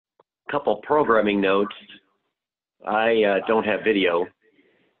couple programming notes. I don't have video,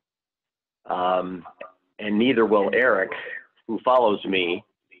 and neither will Eric, who follows me.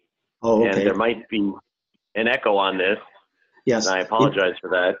 Oh, okay. And there might be an echo on this. Yes. And I apologize for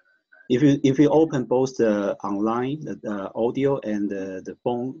that. If you open both the online, the audio and the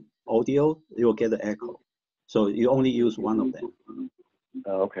phone audio, you'll get the echo. So you only use one of them.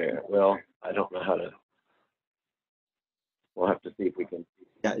 Okay. Well, I don't know how to. We'll have to see if we can.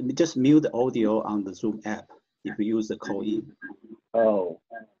 Yeah, just mute the audio on the Zoom app if you use the call-in. Oh.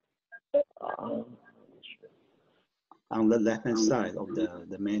 On the left-hand side of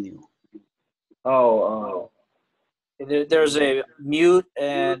the menu. Oh. There's a mute,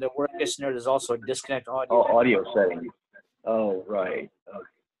 and the work listener. There's also a disconnect audio. Oh, audio settings. Oh, right.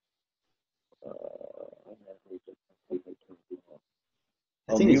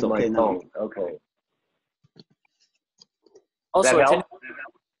 I think it's okay now. Okay. Also, that help?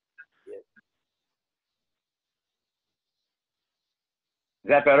 Is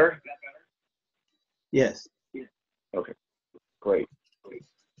that better? Yes. Okay, great.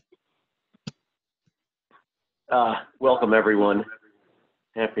 Welcome everyone.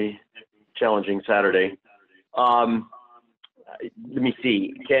 Happy, challenging Saturday. Let me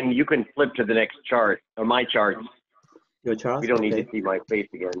see. Ken, you can flip to the next chart, or my chart. Your chart? We don't need to see my face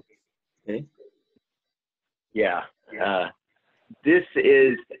again. Okay. Yeah. This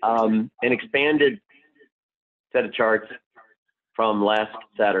is an expanded set of charts from last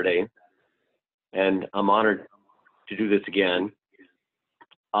Saturday, and I'm honored to do this again.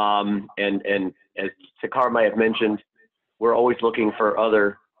 And as Sakar may have mentioned, we're always looking for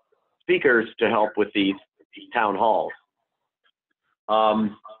other speakers to help with these town halls.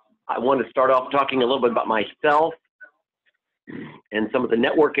 I want to start off talking a little bit about myself and some of the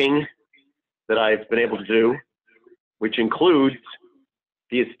networking that I've been able to do, which includes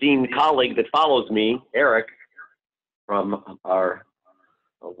the esteemed colleague that follows me, Eric, from our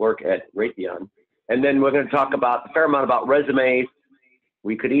work at Raytheon. And then we're going to talk about a fair amount about resumes.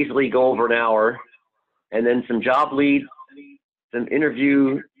 We could easily go over an hour, and then some job leads, some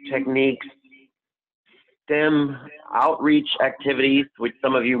interview techniques, STEM outreach activities, which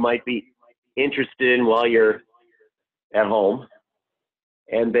some of you might be interested in while you're at home,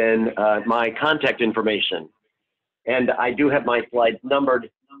 and then my contact information. And I do have my slides numbered,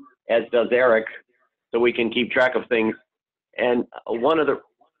 as does Eric, so we can keep track of things. And one other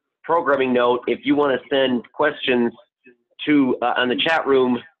programming note, if you want to send questions to on the chat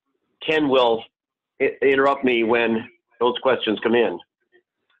room, Ken will interrupt me when those questions come in.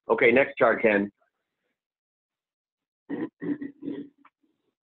 Okay, next chart, Ken.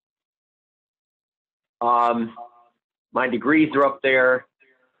 My degrees are up there.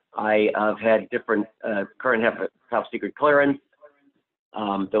 I have had different current have a top secret clearance.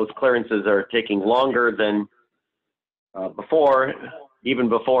 Those clearances are taking longer than before, even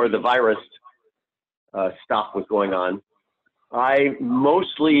before the virus stuff was going on. I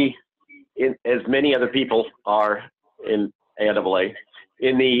mostly, as many other people are in AIAA,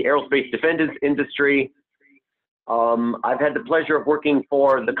 in the aerospace defense industry. I've had the pleasure of working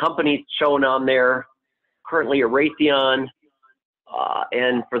for the companies shown on there, currently a Raytheon,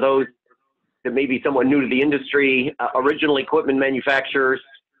 and for those that may be somewhat new to the industry, original equipment manufacturers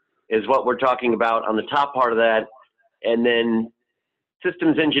is what we're talking about on the top part of that. And then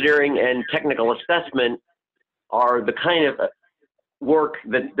systems engineering and technical assessment are the kind of work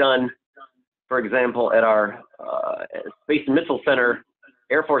that's done, for example, at our Space and Missile Center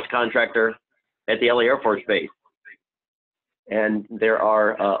Air Force contractor at the LA Air Force Base. And there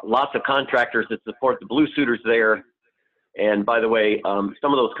are lots of contractors that support the blue suiters there. And by the way,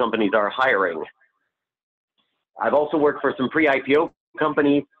 some of those companies are hiring. I've also worked for some pre-IPO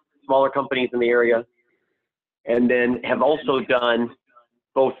companies, smaller companies in the area, and then have also done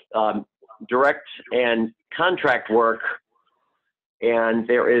both direct and contract work. And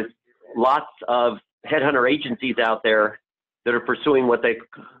there is lots of headhunter agencies out there that are pursuing what they,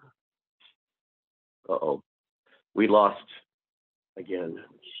 uh-oh, we lost again,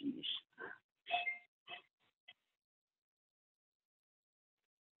 jeez.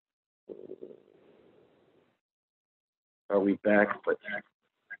 Are we back? But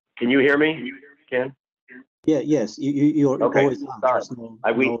can you hear me, Ken? Yeah, yes, you're okay. always on. Sorry.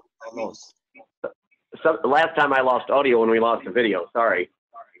 No loss. So last time I lost audio when we lost the video, sorry.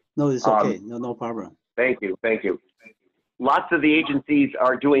 No, it's okay, no problem. Thank you. Lots of the agencies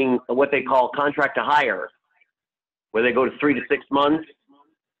are doing what they call contract to hire, where they go to 3 to 6 months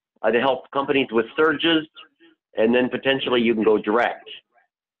to help companies with surges, and then potentially you can go direct.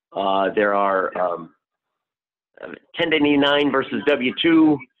 There are 1099 versus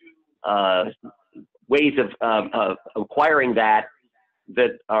W-2 ways of acquiring that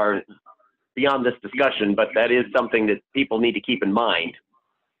are beyond this discussion, but that is something that people need to keep in mind.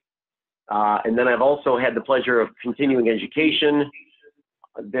 And then I've also had the pleasure of continuing education.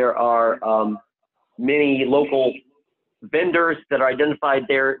 There are many local vendors that are identified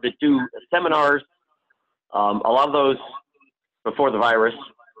there that do seminars. A lot of those before the virus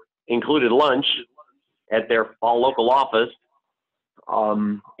included lunch at their all local office.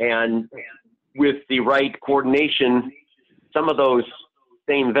 And with the right coordination, some of those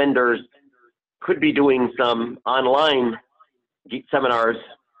same vendors could be doing some online seminars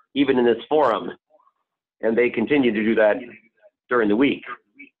even in this forum, and they continue to do that during the week.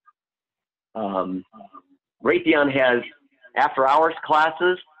 Raytheon has after-hours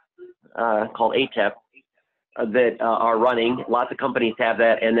classes called ATEP that are running. Lots of companies have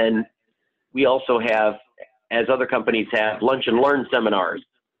that, and then we also have, as other companies have, lunch and learn seminars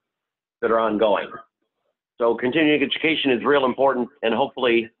that are ongoing. So continuing education is real important, and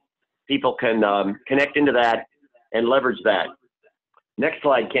hopefully people can connect into that and leverage that. Next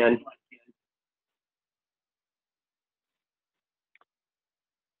slide, Ken.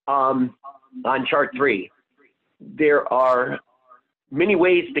 On chart 3, there are many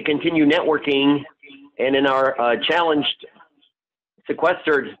ways to continue networking, and in our challenged,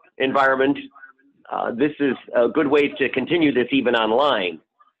 sequestered environment, this is a good way to continue this even online.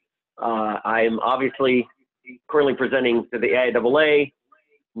 I'm obviously currently presenting to the AIAA.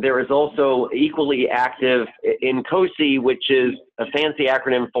 There is also equally active in COSI, which is a fancy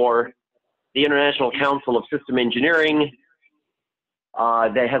acronym for the International Council of System Engineering,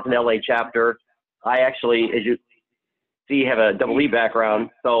 that has an LA chapter. I actually, as you see, have a double E background,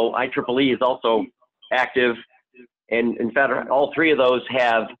 so IEEE is also active. And in fact, all three of those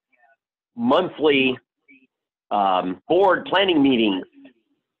have monthly board planning meetings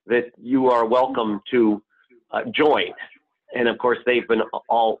that you are welcome to join. And of course, they've been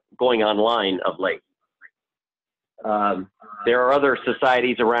all going online of late. There are other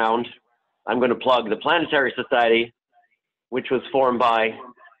societies around. I'm going to plug the Planetary Society, which was formed by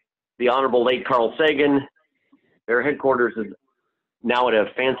the Honorable late Carl Sagan. Their headquarters is now at a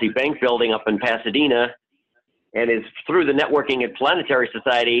fancy bank building up in Pasadena, and it's through the networking at Planetary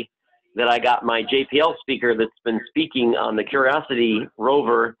Society that I got my JPL speaker that's been speaking on the Curiosity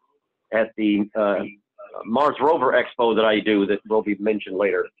rover at the Mars Rover Expo that I do that will be mentioned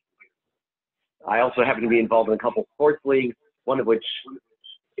later. I also happen to be involved in a couple sports leagues, one of which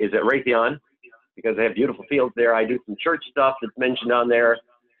is at Raytheon, because they have beautiful fields there. I do some church stuff that's mentioned on there.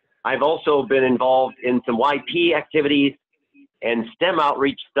 I've also been involved in some YP activities and STEM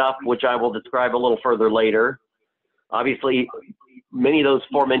outreach stuff, which I will describe a little further later. Obviously, many of those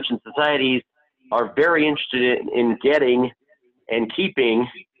aforementioned societies are very interested in getting and keeping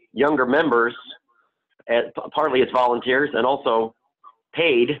younger members, partly as volunteers and also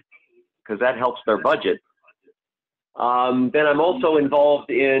paid, because that helps their budget. Then I'm also involved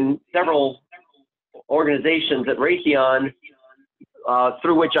in several organizations at Raytheon,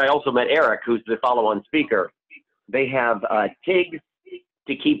 through which I also met Eric, who's the follow-on speaker. They have TIGs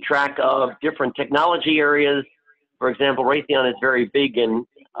to keep track of different technology areas. For example, Raytheon is very big in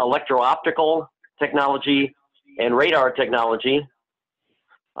electro-optical technology and radar technology.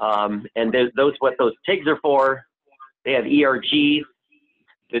 And what those TIGs are for. They have ERGs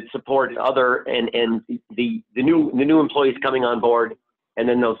that support other and the new employees coming on board, and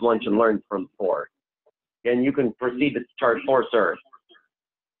then those lunch and learns from 4. And you can proceed to chart 4, sir.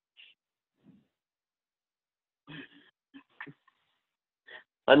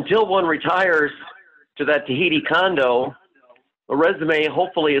 Until one retires to that Tahiti condo, a resume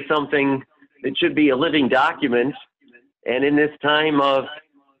hopefully is something that should be a living document. And in this time of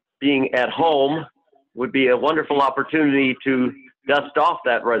being at home would be a wonderful opportunity to dust off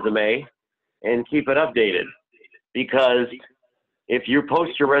that resume and keep it updated. Because if you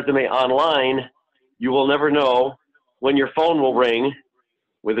post your resume online, you will never know when your phone will ring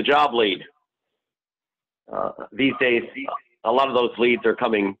with a job lead. These days, a lot of those leads are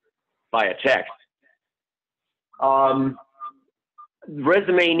coming via text.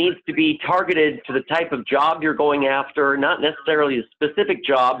 Resume needs to be targeted to the type of job you're going after, not necessarily a specific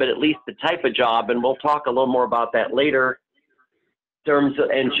job, but at least the type of job, and we'll talk a little more about that later.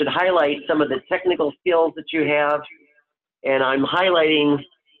 And should highlight some of the technical skills that you have, and I'm highlighting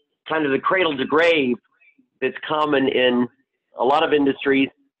kind of the cradle to grave that's common in a lot of industries,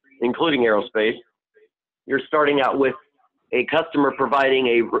 including aerospace. You're starting out with a customer providing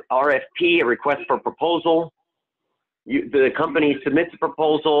a RFP, a request for proposal. The company submits a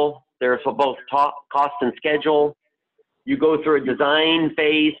proposal. There's both cost and schedule. You go through a design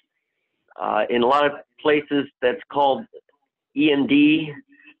phase In a lot of places, that's called E&D,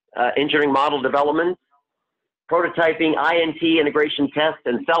 engineering model development, prototyping, INT, integration test,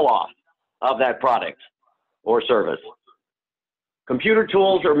 and sell-off of that product or service. Computer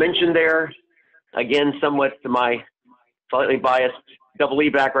tools are mentioned there. Again, somewhat to my slightly biased EE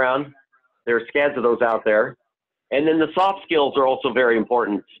background. There are scads of those out there. And then the soft skills are also very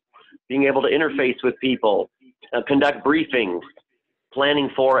important. Being able to interface with people, conduct briefings, planning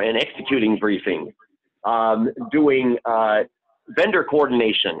for and executing briefings, doing vendor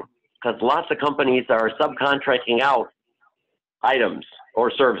coordination, because lots of companies are subcontracting out items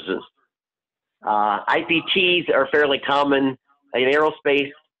or services. IPTs are fairly common in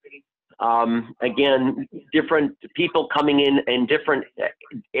aerospace. Again, different people coming in different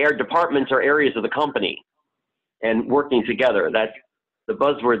air departments or areas of the company and working together. That's the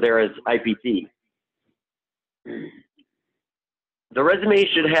buzzword there is IPT. The resume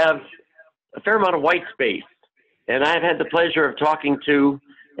should have a fair amount of white space. And I've had the pleasure of talking to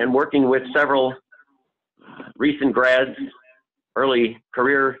and working with several recent grads, early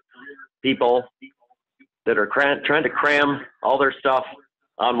career people that are trying to cram all their stuff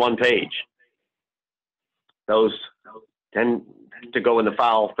on one page. Those tend to go in the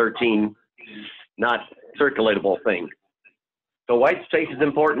file 13, not circulatable thing. So white space is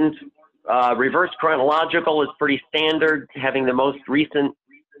important. Reverse chronological is pretty standard, having the most recent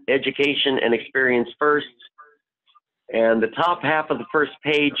education and experience first. And the top half of the first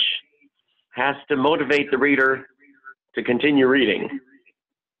page has to motivate the reader to continue reading.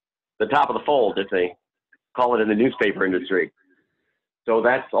 The top of the fold, as they call it in the newspaper industry. So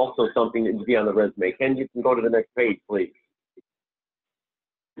that's also something that would be on the resume. Ken, you can go to the next page, please.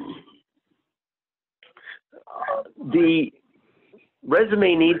 The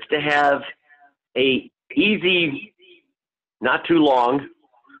resume needs to have a easy, not too long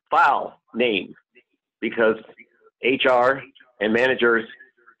file name, because HR and managers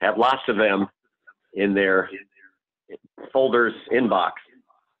have lots of them in their folders inbox.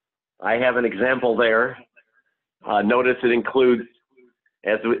 I have an example there. Notice it includes,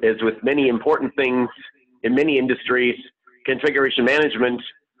 as with many important things in many industries, configuration management,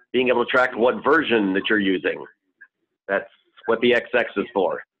 being able to track what version that you're using. That's what the XX is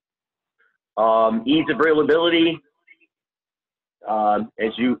for. Ease of readability.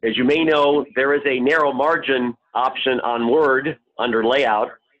 As you may know, there is a narrow margin option on Word under layout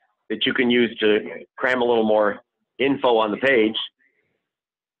that you can use to cram a little more info on the page.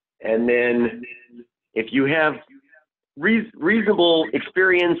 And then if you have reasonable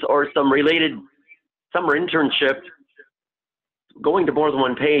experience or some related summer internship, going to more than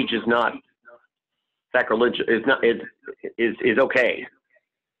one page is not sacrilegious, is okay.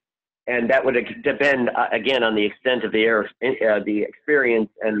 And that would depend, again, on the extent of the experience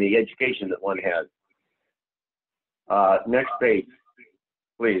and the education that one has. Next page,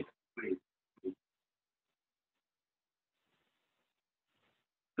 please.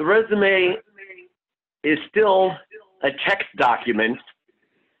 The resume is still a text document,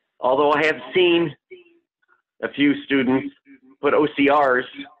 although I have seen a few students put OCRs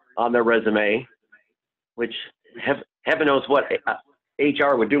on their resume, which heaven knows what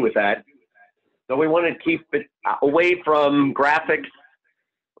HR would do with that. So we want to keep it away from graphics,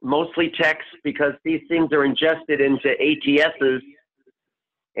 mostly text, because these things are ingested into ATSs,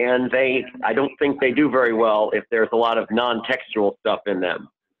 and I don't think they do very well if there's a lot of non-textual stuff in them.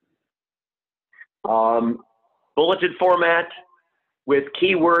 Bulleted format with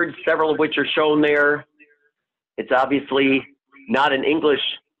keywords, several of which are shown there. It's obviously not an English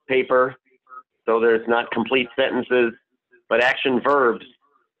paper, so there's not complete sentences, but action verbs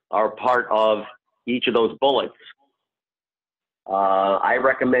are part of each of those bullets. I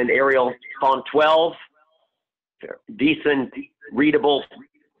recommend Arial font 12, decent, readable,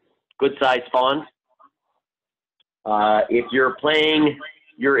 good size font. If you're playing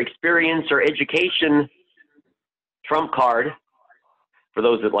your experience or education trump card, for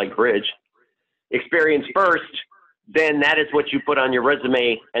those that like bridge, experience first, then that is what you put on your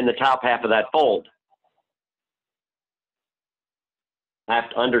resume in the top half of that fold.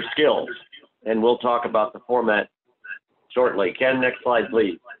 Under skills, and we'll talk about the format shortly. Ken, next slide,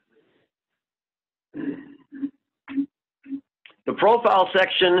 please. The profile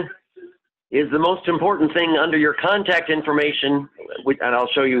section is the most important thing under your contact information, and I'll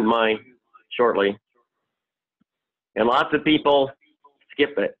show you mine shortly. And lots of people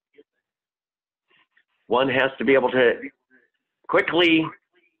skip it. One has to be able to quickly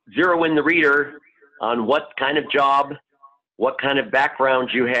zero in the reader on what kind of job, what kind of background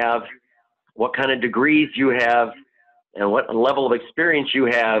you have, what kind of degrees you have, and what level of experience you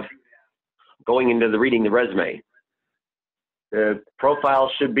have going into reading the resume. The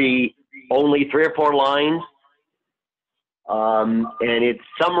profile should be only 3 or 4 lines. And it's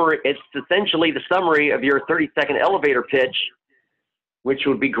essentially the summary of your 30-second elevator pitch, which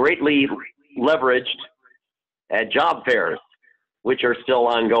would be greatly leveraged at job fairs, which are still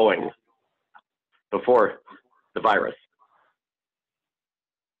ongoing before the virus.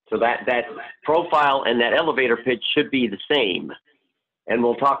 So that profile and that elevator pitch should be the same. And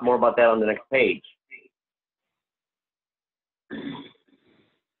we'll talk more about that on the next page.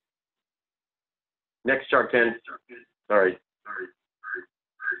 Next chart, Ken. Sorry.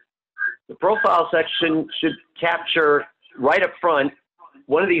 The profile section should capture right up front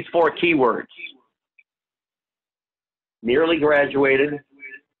one of these 4 keywords. Nearly graduated,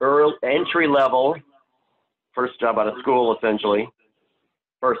 entry level, first job out of school essentially,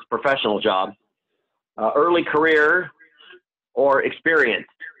 first professional job, early career, or experience.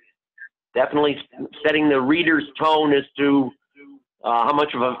 Definitely setting the reader's tone as to how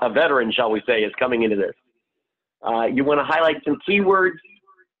much of a veteran, shall we say, is coming into this. You want to highlight some keywords.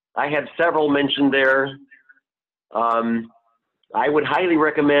 I have several mentioned there. I would highly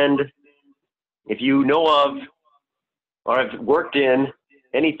recommend, if you know of or have worked in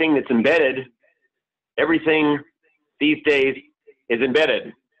anything that's embedded, everything these days is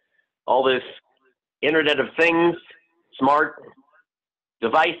embedded. All this Internet of Things, smart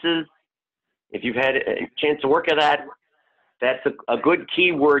devices, if you've had a chance to work at that, that's a good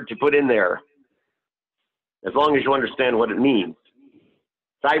keyword to put in there, as long as you understand what it means.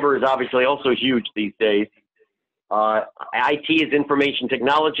 Cyber is obviously also huge these days. IT is information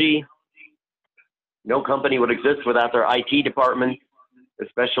technology. No company would exist without their IT department,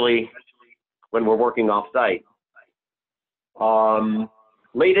 especially when we're working off-site.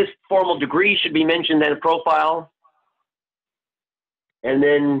 Latest formal degree should be mentioned in a profile. And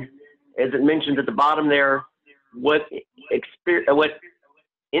then, as it mentioned at the bottom there, what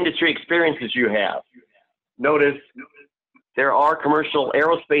industry experiences you have. Notice there are commercial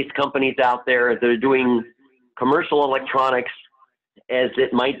aerospace companies out there that are doing commercial electronics as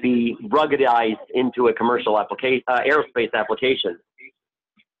it might be ruggedized into a commercial aerospace application.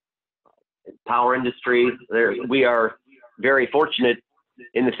 Power industry, we are very fortunate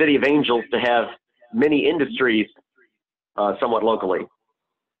in the City of Angels to have many industries somewhat locally.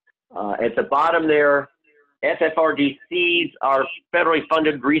 At the bottom there, FFRDCs are federally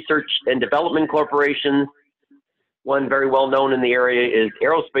funded research and development corporations. One very well known in the area is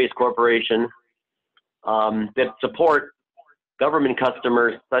Aerospace Corporation that support government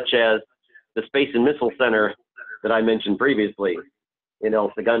customers such as the Space and Missile Center that I mentioned previously in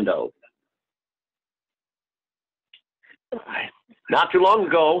El Segundo. Not too long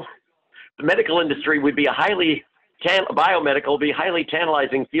ago, the medical industry would be biomedical would be a highly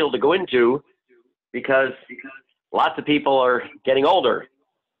tantalizing field to go into because lots of people are getting older.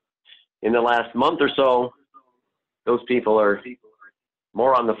 In the last month or so, those people are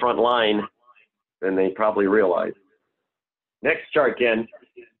more on the front line than they probably realize. Next chart, Ken.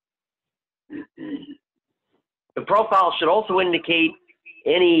 The profile should also indicate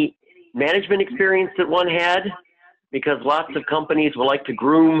any management experience that one had, because lots of companies will like to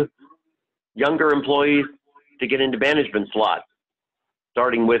groom younger employees to get into management slots,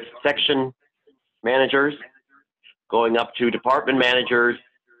 starting with section managers, going up to department managers,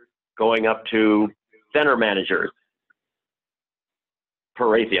 going up to center managers per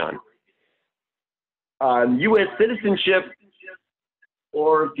Raytheon. U.S. citizenship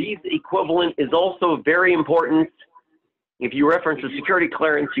or visa equivalent is also very important. If you reference a security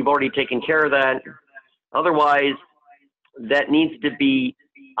clearance, you've already taken care of that. Otherwise, that needs to be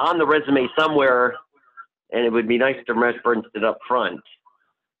on the resume somewhere, and it would be nice to reference it up front.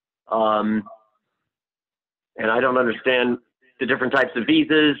 And I don't understand the different types of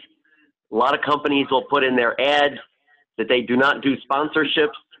visas. A lot of companies will put in their ads that they do not do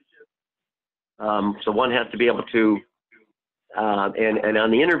sponsorships. So one has to be able to, and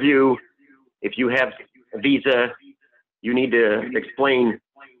on the interview, if you have a visa, you need to explain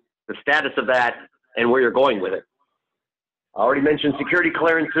the status of that and where you're going with it. I already mentioned security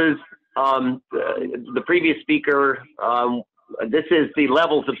clearances. The previous speaker, this is the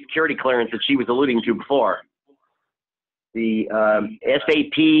levels of security clearance that she was alluding to before. The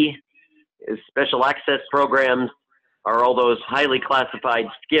SAP, Special Access Programs, are all those highly classified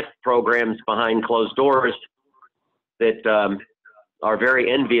SCIF programs behind closed doors that are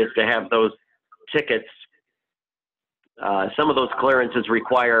very envious to have those tickets. Some of those clearances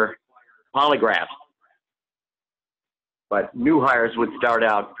require polygraphs, but new hires would start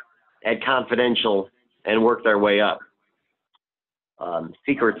out at confidential and work their way up.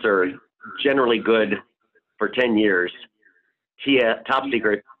 Secrets are generally good for 10 years. Top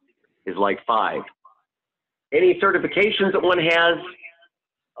secret is like 5. Any certifications that one has,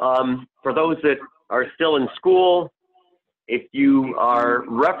 for those that are still in school, if you are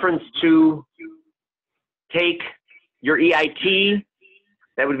referenced to take your EIT,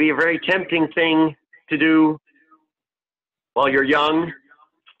 that would be a very tempting thing to do while you're young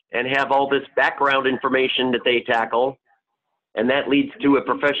and have all this background information that they tackle. And that leads to a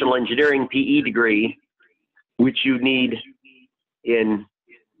professional engineering PE degree, which you need in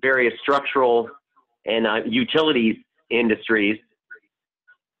various structural and utilities industries.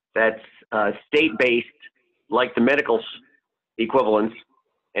 That's state-based, like the medical equivalents,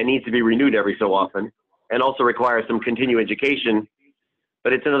 and needs to be renewed every so often, and also requires some continuing education,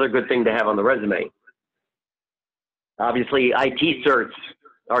 but it's another good thing to have on the resume. Obviously, IT certs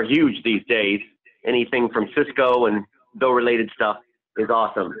are huge these days. Anything from Cisco and Bill-related stuff is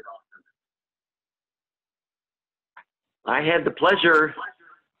awesome. I had the pleasure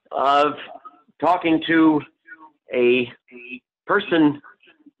of talking to a person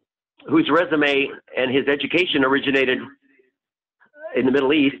whose resume and his education originated in the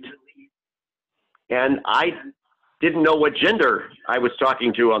Middle East, and I didn't know what gender I was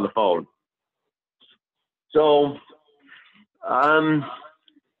talking to on the phone. So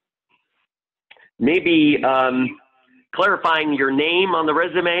maybe clarifying your name on the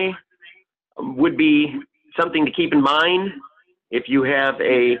resume would be something to keep in mind if you have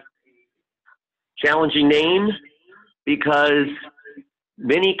a challenging name, because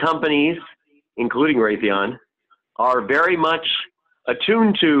many companies, including Raytheon, are very much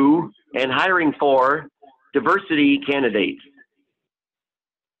attuned to and hiring for diversity candidates.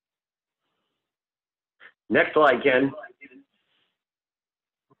 Next slide, Ken.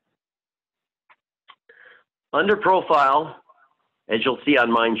 Under profile, as you'll see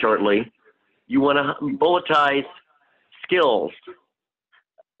on mine shortly, you want to bulletize skills,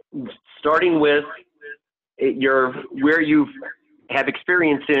 starting with where you have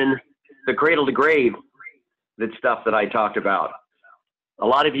experience in the cradle to grave, that stuff that I talked about. A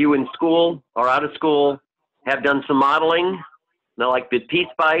lot of you in school or out of school have done some modeling, now like the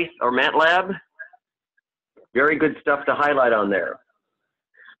P-Spice or MATLAB. Very good stuff to highlight on there.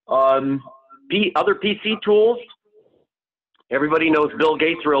 Other PC tools, everybody knows Bill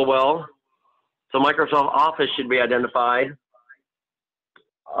Gates real well, so Microsoft Office should be identified.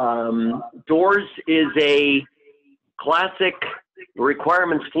 Doors is a classic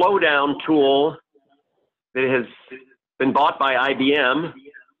requirements flow down tool that has been bought by IBM,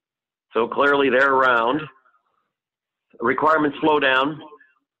 so clearly they're around. Requirements flow down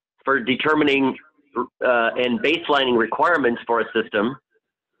for determining and baselining requirements for a system.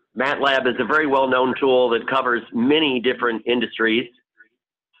 MATLAB is a very well-known tool that covers many different industries.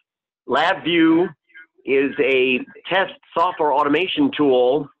 LabVIEW is a test software automation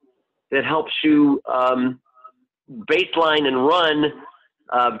tool that helps you baseline and run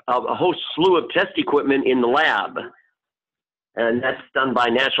a whole slew of test equipment in the lab. And that's done by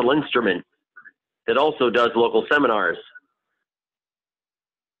National Instruments, that also does local seminars.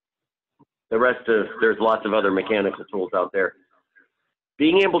 The rest of, there's lots of other mechanical tools out there.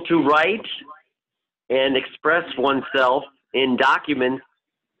 Being able to write and express oneself in documents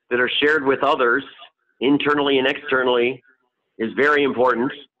that are shared with others, internally and externally, is very important.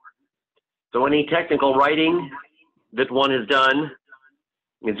 So any technical writing that one has done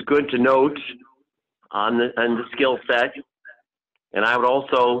is good to note on the skill set. And I would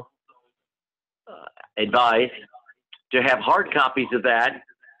also advise to have hard copies of that,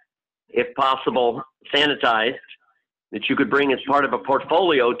 if possible, sanitized, that you could bring as part of a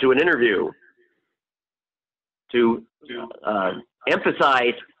portfolio to an interview to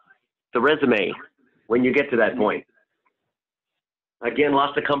emphasize the resume when you get to that point. Again,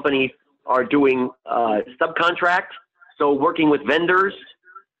 lots of companies are doing subcontract, so working with vendors,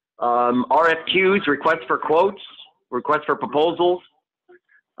 RFQs, requests for quotes, requests for proposals,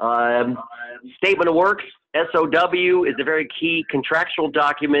 statement of works, SOW is a very key contractual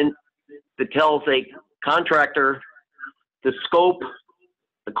document that tells a contractor the scope,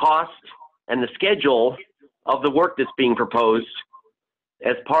 the cost, and the schedule of the work that's being proposed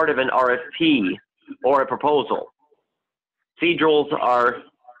as part of an RFP or a proposal. CDRLs are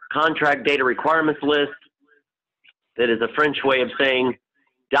contract data requirements list. That is a French way of saying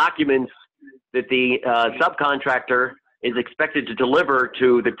documents that the subcontractor is expected to deliver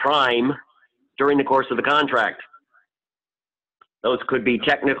to the prime during the course of the contract. Those could be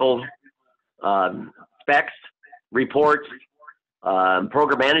technical specs, reports,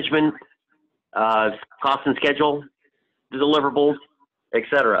 program management, cost and schedule, deliverables,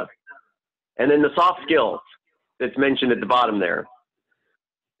 etc. And then the soft skills that's mentioned at the bottom there.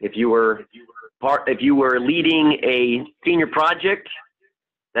 If you were leading a senior project,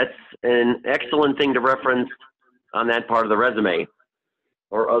 that's an excellent thing to reference on that part of the resume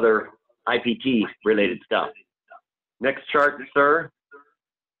or other IPT related stuff. Next chart, sir.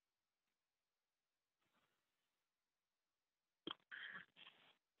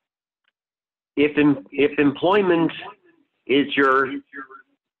 If employment is your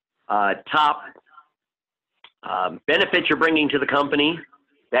top benefit you're bringing to the company,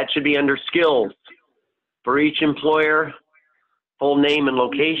 that should be under skills. For each employer, full name and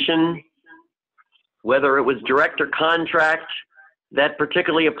location, whether it was direct or contract, that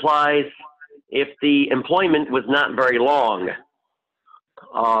particularly applies if the employment was not very long.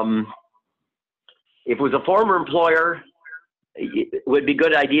 If it was a former employer, it would be a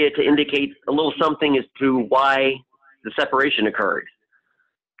good idea to indicate a little something as to why the separation occurred.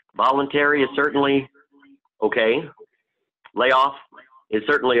 Voluntary is certainly okay. Layoff is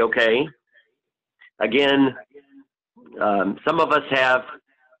certainly okay. Again, some of us have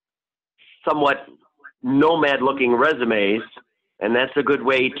somewhat nomad-looking resumes, and that's a good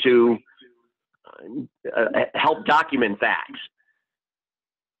way to help document that.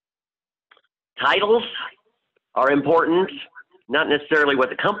 Titles are important, not necessarily what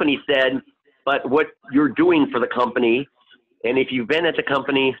the company said, but what you're doing for the company. And if you've been at the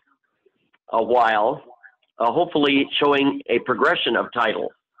company a while, hopefully showing a progression of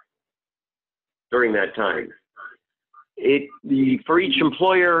title during that time. For each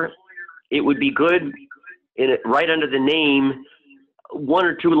employer, it would be good, right under the name, 1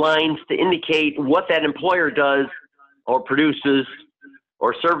 or 2 lines to indicate what that employer does or produces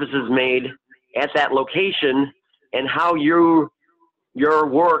or services made at that location and how your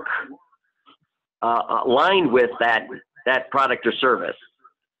work aligned with that product or service.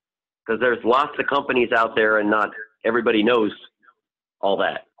 Because there's lots of companies out there and not everybody knows all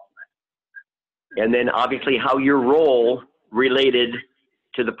that. And then obviously how your role related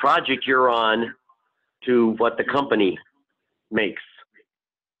to the project you're on to what the company makes.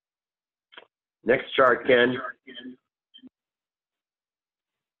 Next chart, Ken.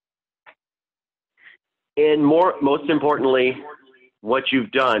 And most importantly, what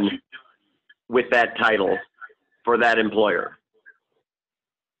you've done with that title for that employer.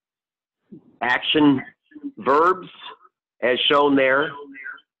 Action verbs, as shown there,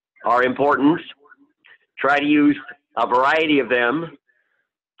 are important. Try to use a variety of them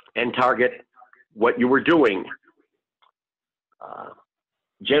and target what you were doing.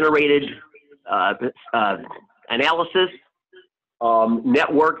 Generated analysis,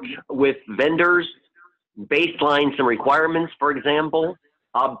 networked with vendors, baseline some requirements, for example,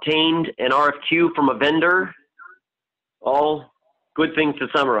 obtained an RFQ from a vendor, all good things to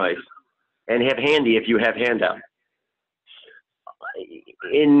summarize and have handy if you have handout.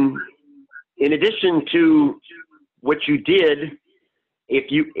 In addition to what you did,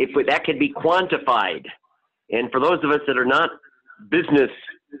 if that could be quantified, and for those of us that are not business,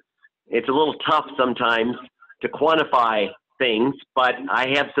 it's a little tough sometimes to quantify things, but I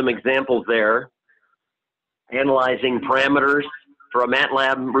have some examples there. Analyzing parameters for a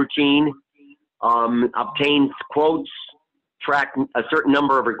MATLAB routine, obtain quotes, track a certain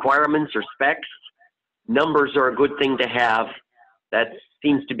number of requirements or specs. Numbers are a good thing to have. That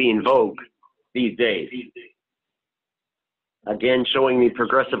seems to be in vogue these days. Again, showing me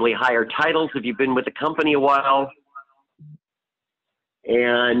progressively higher titles if you've been with the company a while.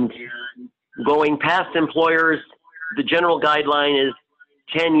 And going past employers, the general guideline is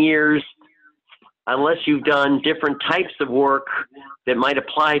 10 years, unless you've done different types of work that might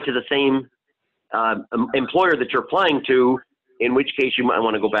apply to the same employer that you're applying to, in which case you might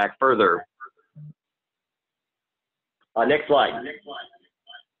want to go back further. Next slide.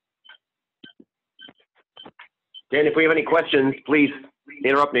 Dan, if we have any questions, please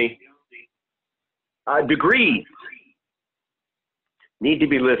interrupt me. Degrees need to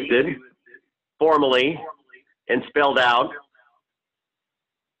be listed formally and spelled out,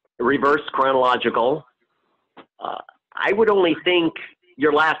 reverse chronological. I would only think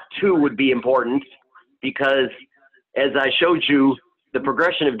your last 2 would be important because, as I showed you, the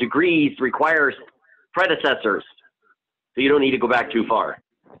progression of degrees requires predecessors, so you don't need to go back too far.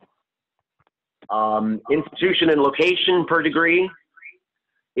 Institution and location per degree.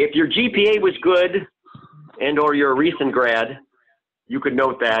 If your GPA was good and or you're a recent grad, you could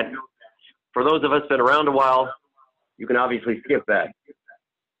note that. For those of us that are around a while, you can obviously skip that.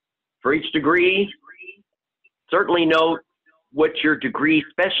 For each degree, certainly note what your degree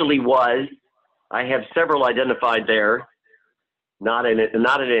specialty was. I have several identified there. not an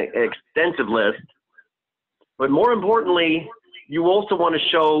extensive list. But more importantly, you also want to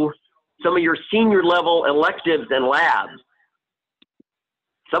show some of your senior level electives and labs,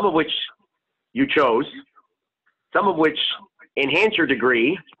 some of which you chose, some of which enhance your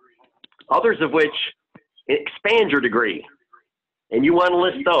degree, others of which expand your degree. And you want to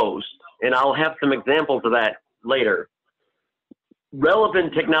list those, and I'll have some examples of that later.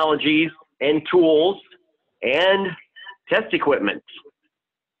 Relevant technologies and tools and test equipment.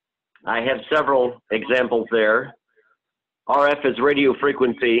 I have several examples there. RF is radio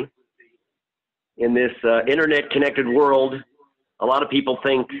frequency. In this internet-connected world, a lot of people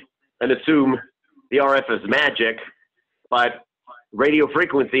think and assume the RF is magic, but radio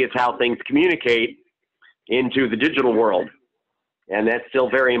frequency is how things communicate into the digital world. And that's still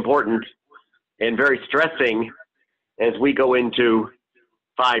very important and very stressing as we go into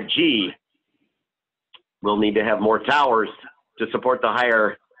 5G. We'll need to have more towers to support the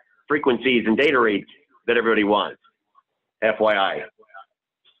higher frequencies and data rates that everybody wants, FYI.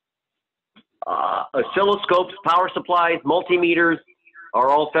 Oscilloscopes, power supplies, multimeters are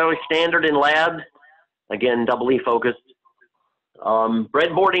all fairly standard in labs. Again, double E focused.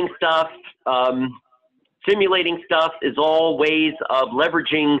 Breadboarding stuff, simulating stuff is all ways of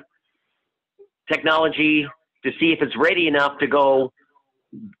leveraging technology to see if it's ready enough to go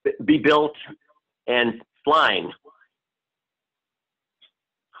be built and flying.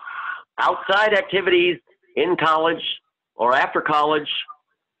 Outside activities in college or after college,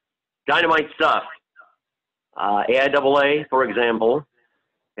 dynamite stuff. AIAA, for example,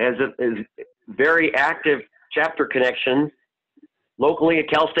 has very active chapter connections locally at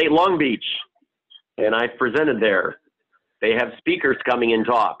Cal State Long Beach, and I've presented there. They have speakers coming and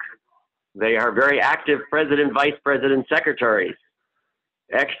talk. They are very active president, vice president, secretaries.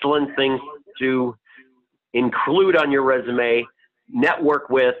 Excellent things to include on your resume, network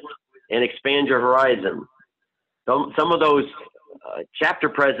with, and expand your horizon. Some of those chapter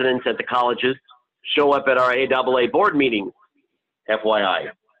presidents at the colleges show up at our AIAA board meetings,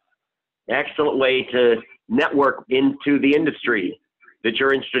 FYI. Excellent way to network into the industry that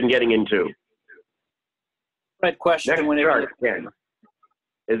you're interested in getting into. Right, question. Next chart, Ken.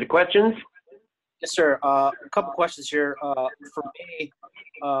 Is it questions? Yes, sir. A couple questions here. For me,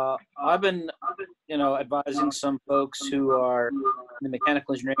 I've been, advising some folks who are in the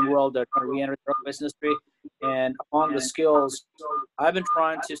mechanical engineering world that are trying to re-enter the aerospace industry. And among the skills, I've been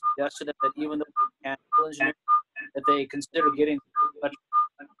trying to suggest to them that even though they're mechanical engineering, that they consider getting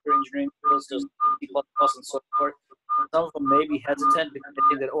engineering skills, so C++ and so forth. Some of them may be hesitant because they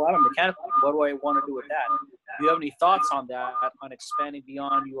think that, oh, I'm a mechanical, what do I want to do with that? Do you have any thoughts on that, on expanding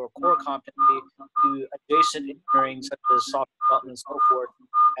beyond your core competency to adjacent engineering such as software development and so forth,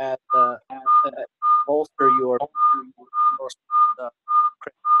 as bolster your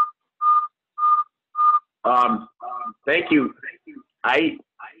thank you.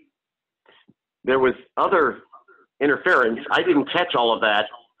 There was other interference. I didn't catch all of that.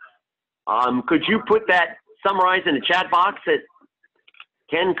 Could you put that summarized in the chat box that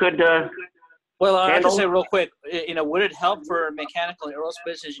Ken could Well, I handle? can say real quick, would it help for mechanical and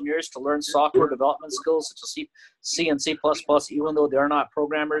aerospace engineers to learn software development skills such as C and C++, even though they're not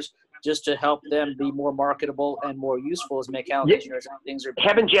programmers, just to help them be more marketable and more useful as mechanical engineers? Things are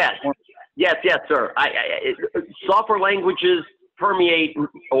Heavens, yes. Yes, sir. Software languages permeate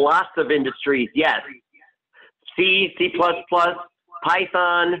lots of industries, yes. C, C++,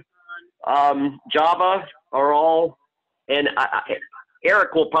 Python, Java are all, and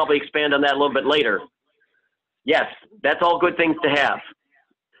Eric will probably expand on that a little bit later. Yes, that's all good things to have.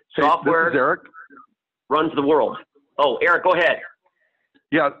 Software This is Eric. runs the world. Oh, Eric, go ahead.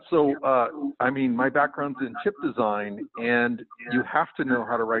 Yeah, so my background's in chip design, and you have to know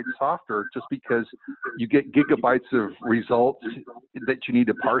how to write software just because you get gigabytes of results that you need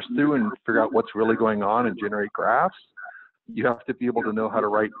to parse through and figure out what's really going on and generate graphs. You have to be able to know how to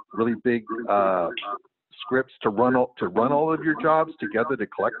write really big scripts to run all of your jobs together to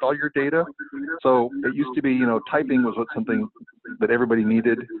collect all your data. So it used to be, typing was something that everybody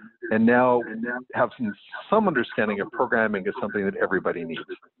needed, and now having some understanding of programming is something that everybody needs.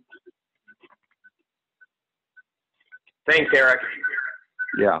 Thanks, Eric.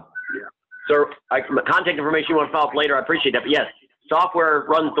 Yeah. So contact information you want to follow up later, I appreciate that. But yes, software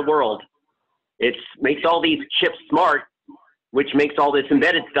runs the world. It makes all these chips smart, which makes all this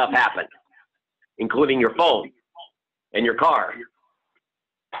embedded stuff happen, including your phone and your car.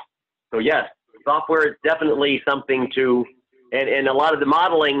 So yes, software is definitely something to, and a lot of the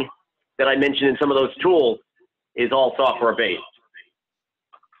modeling that I mentioned in some of those tools is all software based.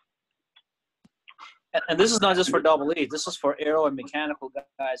 And this is not just for double E. This is for aero and mechanical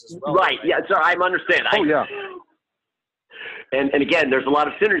guys as well. Right. Yeah. So I understand. Oh, yeah. And again, there's a lot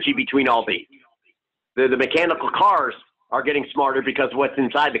of synergy between all these. The mechanical cars are getting smarter because of what's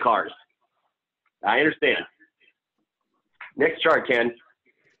inside the cars. I understand. Next chart, Ken.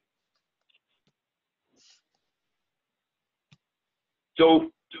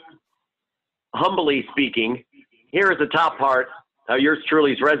 So, humbly speaking, here is the top part of yours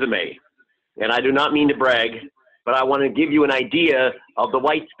truly's resume. And I do not mean to brag, but I want to give you an idea of the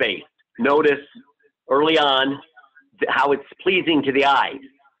white space. Notice early on how it's pleasing to the eye.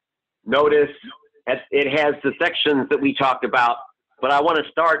 Notice it has the sections that we talked about, but I want to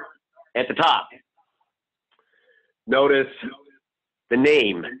start at the top. Notice the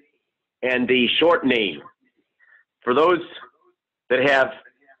name and the short name. For those that have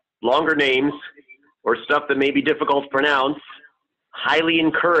longer names or stuff that may be difficult to pronounce, highly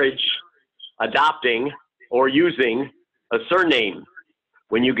encourage adopting or using a surname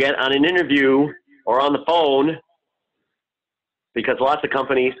when you get on an interview or on the phone, because lots of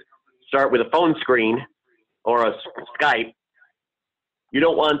companies start with a phone screen or a Skype. You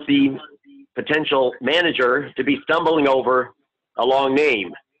don't want the potential manager to be stumbling over a long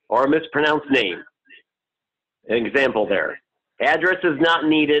name or a mispronounced name. An example there. Address is not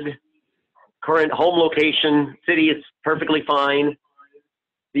needed. Current home location, city is perfectly fine.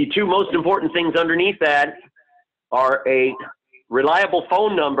 The two most important things underneath that are a reliable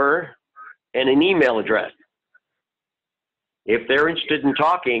phone number and an email address. If they're interested in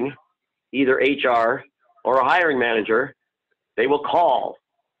talking, either HR or a hiring manager, they will call.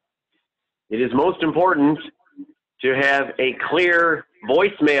 It is most important to have a clear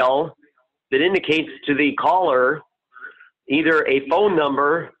voicemail that indicates to the caller either a phone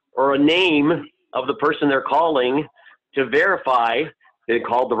number or a name of the person they're calling to verify they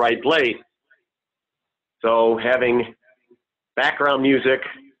called the right place. So having background music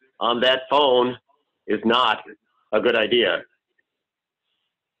on that phone is not a good idea.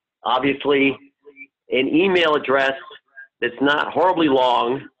 Obviously, an email address that's not horribly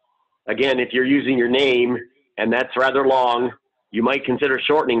long. Again, if you're using your name and that's rather long, you might consider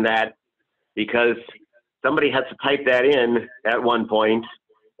shortening that, because somebody has to type that in at one point,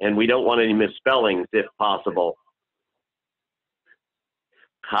 and we don't want any misspellings if possible.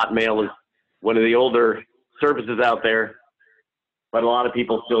 Hotmail is one of the older services out there, but a lot of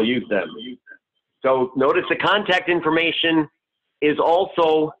people still use them. So notice the contact information is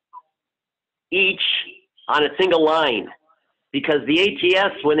also each on a single line, because the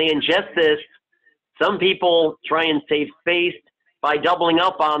ATS, when they ingest this, some people try and save space by doubling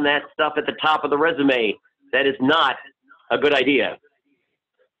up on that stuff at the top of the resume. That is not a good idea.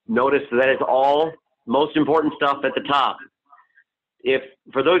 Notice that it's all most important stuff at the top. If,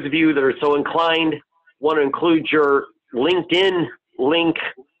 for those of you that are so inclined, want to include your LinkedIn link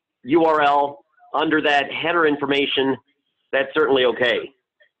URL under that header information, that's certainly okay.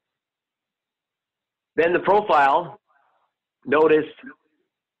 Then the profile, notice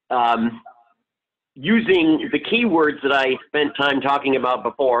using the keywords that I spent time talking about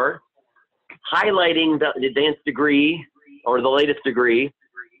before, highlighting the advanced degree or the latest degree,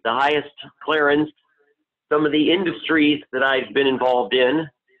 the highest clearance, some of the industries that I've been involved in,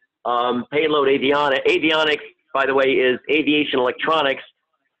 payload avionics. Avionics, by the way, is aviation electronics,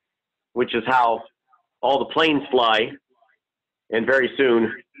 which is how all the planes fly, and very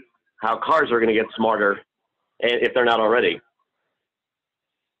soon how cars are going to get smarter, if they're not already.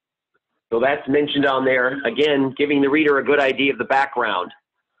 So that's mentioned on there. Again, giving the reader a good idea of the background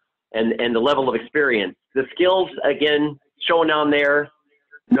and the level of experience. The skills, again, shown on there.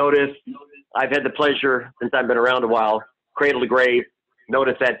 Notice I've had the pleasure, since I've been around a while, cradle to grave.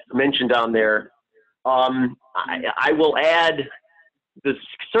 Notice that's mentioned on there. I will add the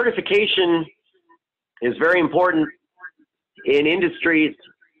certification is very important in industries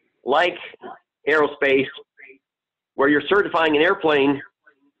like aerospace, where you're certifying an airplane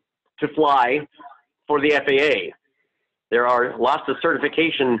to fly for the FAA. There are lots of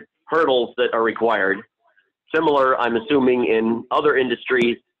certification hurdles that are required. Similar, I'm assuming, in other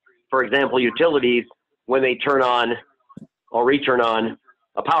industries, for example, utilities, when they turn on or return on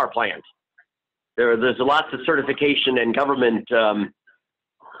a power plant. There's lots of certification and government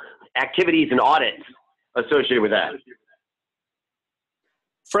activities and audits associated with that.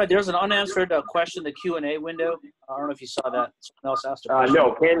 Fred, there's an unanswered question in the Q&A window. I don't know if you saw that. Someone else asked a question.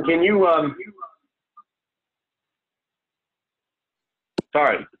 No, can you,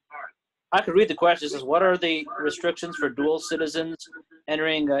 sorry. I could read the question. It says, what are the restrictions for dual citizens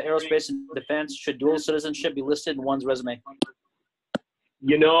entering aerospace and defense? Should dual citizenship be listed in one's resume?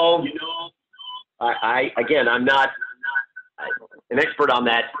 You know, Again, I'm not an expert on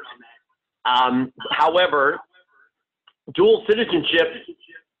that. However, dual citizenship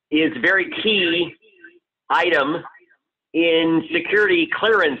is a very key item in security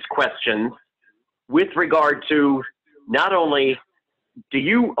clearance questions with regard to not only do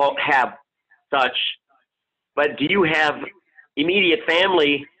you have such, but do you have immediate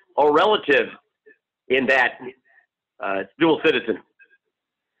family or relative in that dual citizen?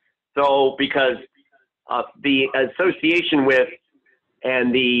 So because of the association with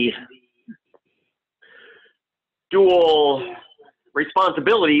and the dual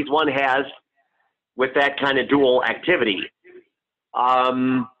responsibilities one has with that kind of dual activity.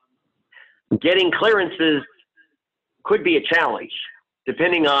 Getting clearances could be a challenge,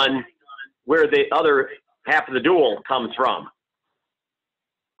 depending on where the other half of the dual comes from.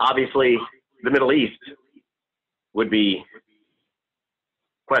 Obviously, the Middle East would be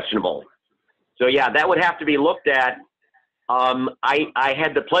questionable. So yeah, that would have to be looked at. I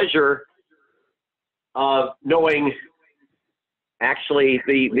had the pleasure of knowing actually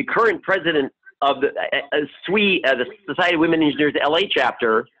the current president of the the Society of Women Engineers LA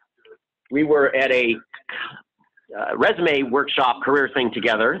chapter. We were at a resume workshop career thing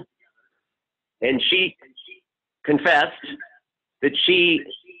together, and she confessed that she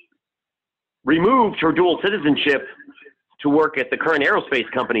removed her dual citizenship to work at the current aerospace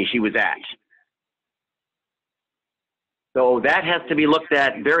company she was at. So that has to be looked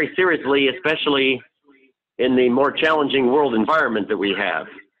at very seriously, especially in the more challenging world environment that we have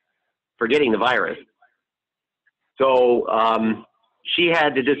for getting the virus. So she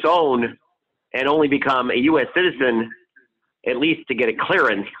had to disown and only become a U.S. citizen, at least to get a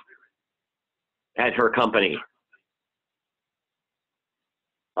clearance at her company.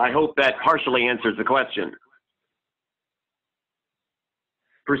 I hope that partially answers the question.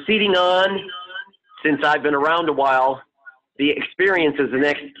 Proceeding on, since I've been around a while, the experience is the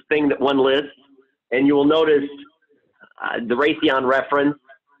next thing that one lists, and you will notice the Raytheon reference,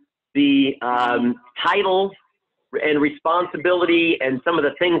 the title and responsibility and some of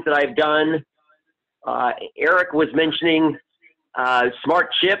the things that I've done. Eric was mentioning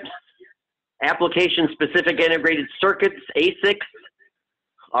smart chips, application-specific integrated circuits, ASICs,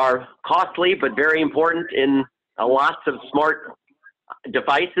 are costly but very important in lots of smart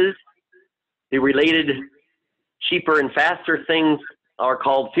devices. The related cheaper and faster things are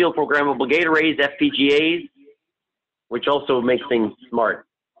called field programmable gate arrays, FPGAs, which also makes things smart.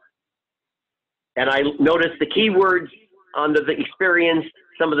 And I noticed the keywords under the experience,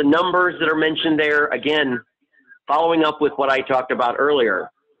 some of the numbers that are mentioned there, again, following up with what I talked about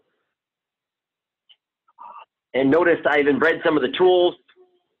earlier. And notice I even read some of the tools.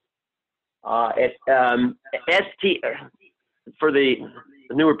 For the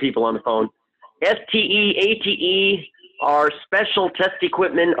newer people on the phone, STE, ATE are special test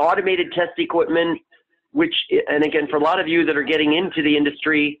equipment, automated test equipment, which, and again, for a lot of you that are getting into the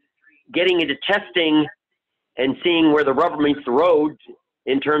industry, getting into testing and seeing where the rubber meets the road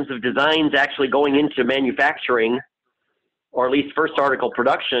in terms of designs actually going into manufacturing, or at least first article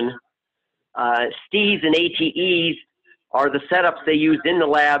production, STEs and ATEs are the setups they use in the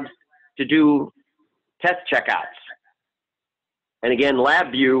labs to do test checkouts. And again,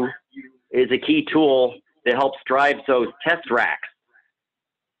 LabVIEW is a key tool that helps drive those test racks.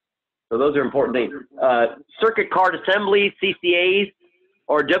 So those are important things. Circuit card assemblies, CCAs,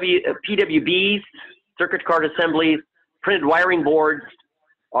 or PWBs, circuit card assemblies, printed wiring boards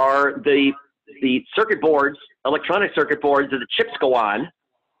are the circuit boards, electronic circuit boards that the chips go on,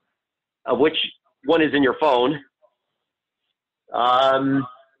 of which one is in your phone. EMI,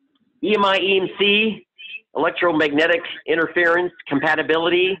 EMC, electromagnetic interference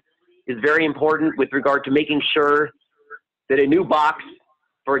compatibility is very important with regard to making sure that a new box,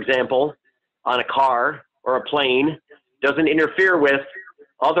 for example, on a car or a plane doesn't interfere with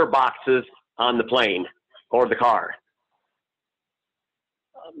other boxes on the plane or the car.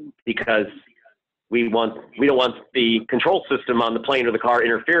 Because we don't want the control system on the plane or the car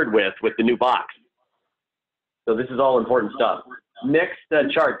interfered with the new box. So this is all important stuff. Next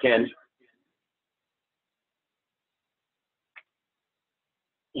chart, Ken.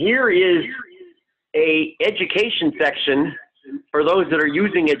 Here is a education section for those that are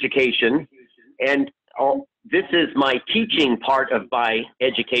using education, and this is my teaching part of my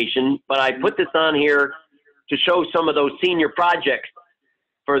education, but I put this on here to show some of those senior projects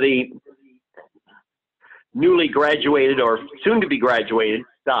for the newly graduated or soon to be graduated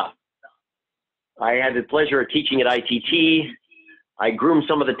stuff. I had the pleasure of teaching at ITT. I groomed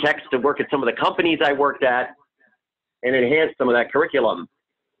some of the techs to work at some of the companies I worked at and enhanced some of that curriculum.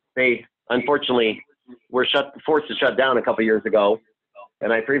 Say unfortunately were forced to shut down a couple years ago,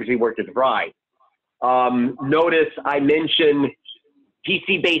 and I previously worked at DeVry. Notice I mentioned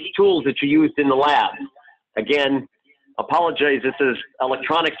PC-based tools that you used in the lab. Again, apologize, this is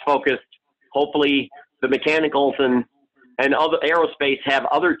electronics focused. Hopefully the mechanicals and other aerospace have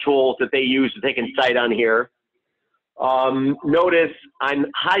other tools that they use that they can cite on here. Notice I'm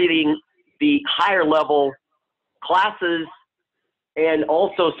hiding the higher level classes and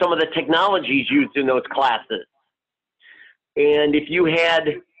also some of the technologies used in those classes. And if you had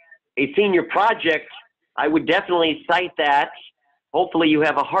a senior project, I would definitely cite that. Hopefully you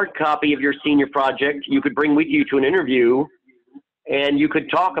have a hard copy of your senior project you could bring with you to an interview, and you could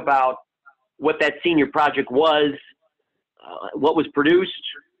talk about what that senior project was, what was produced,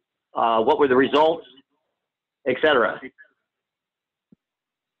 what were the results, etc.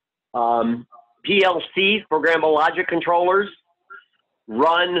 PLCs, programmable logic controllers,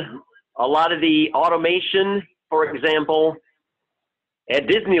 run a lot of the automation, for example, at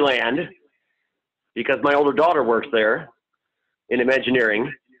Disneyland, because my older daughter works there in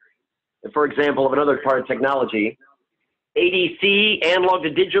Imagineering. For example, of another part of technology, ADC, analog to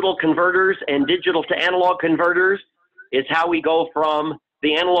digital converters, and digital to analog converters is how we go from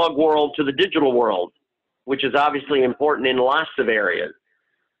the analog world to the digital world, which is obviously important in lots of areas.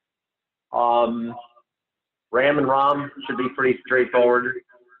 RAM and ROM should be pretty straightforward.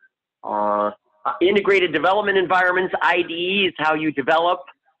 Integrated development environments, IDE, is how you develop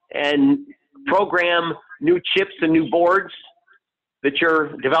and program new chips and new boards that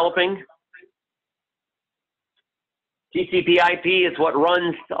you're developing. TCP/IP is what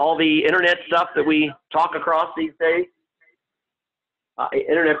runs all the internet stuff that we talk across these days.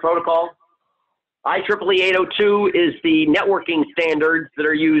 Internet protocol. IEEE 802 is the networking standards that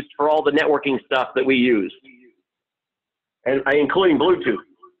are used for all the networking stuff that we use, and including Bluetooth.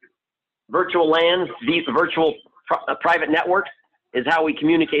 Virtual LANs, these virtual private networks, is how we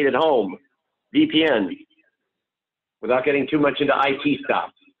communicate at home. VPNs, without getting too much into IT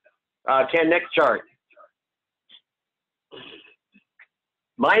stuff. Ken, next chart.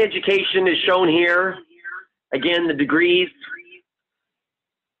 My education is shown here. Again, the degrees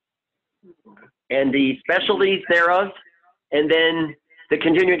and the specialties thereof, and then the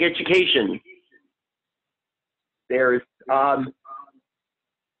continuing education. There's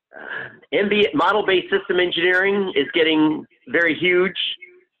MBA, model-based system engineering is getting very huge,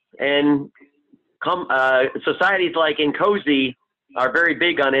 and societies like NCOSE are very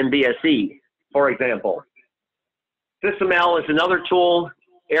big on MBSE, for example. SysML is another tool.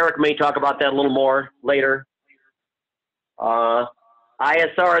 Eric may talk about that a little more later.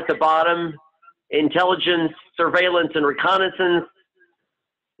 ISR at the bottom, intelligence, surveillance, and reconnaissance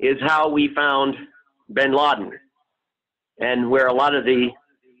is how we found bin Laden, and where a lot of the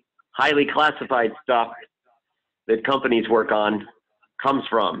highly classified stuff that companies work on comes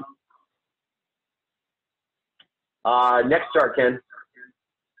from. Next chart, Ken.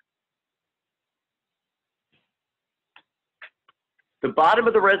 The bottom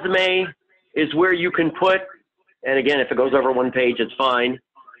of the resume is where you can put, and again, if it goes over one page, it's fine,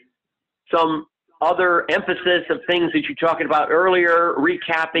 some other emphasis of things that you talked about earlier,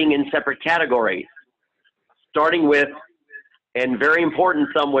 recapping in separate categories, starting with, and very important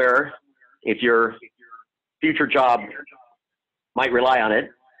somewhere, if your future job might rely on it,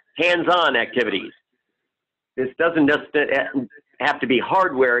 hands-on activities. This doesn't just have to be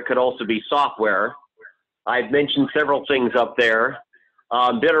hardware, it could also be software. I've mentioned several things up there.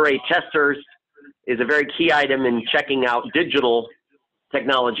 Bit array testers is a very key item in checking out digital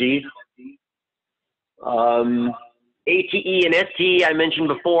technologies. ATE and STE I mentioned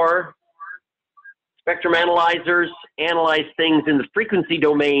before. Spectrum analyzers analyze things in the frequency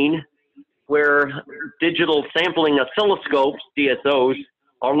domain, where digital sampling oscilloscopes, DSOs,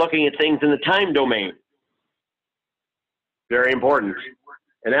 are looking at things in the time domain. Very important.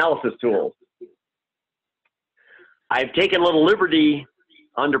 Analysis tools. I've taken a little liberty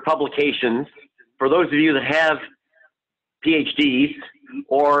under publications. For those of you that have PhDs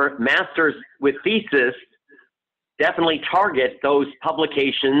or masters with thesis, definitely target those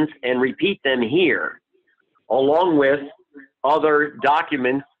publications and repeat them here, along with other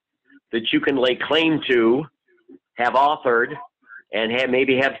documents that you can lay claim to, have authored, and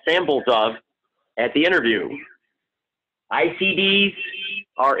maybe have samples of at the interview. ICDs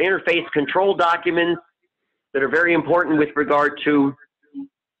are interface control documents that are very important with regard to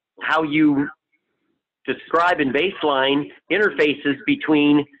how you describe and baseline interfaces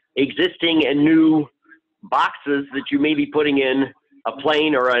between existing and new boxes that you may be putting in a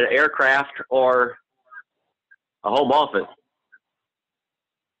plane or an aircraft or a home office.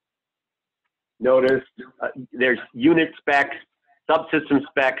 Notice there's unit specs, subsystem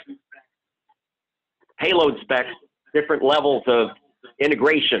specs, payload specs, different levels of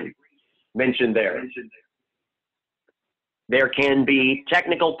integration mentioned there. There can be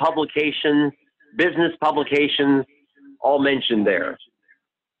technical publications, business publications, all mentioned there.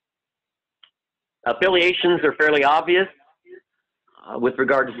 Affiliations are fairly obvious with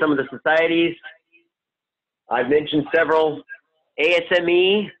regard to some of the societies. I've mentioned several.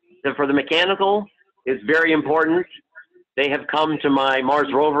 ASME for the mechanical is very important. They have come to my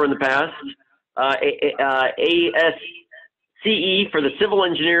Mars rover in the past. ASCE for the civil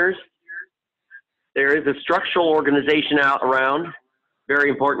engineers. There is a structural organization out around, very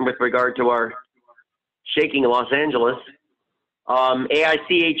important with regard to our shaking in Los Angeles.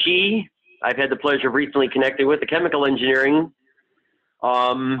 AICHE, I've had the pleasure of recently connecting with the chemical engineering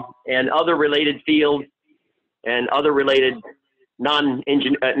and other related fields and other related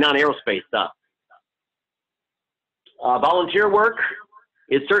non-aerospace stuff. Volunteer work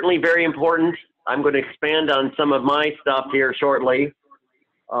is certainly very important. I'm going to expand on some of my stuff here shortly.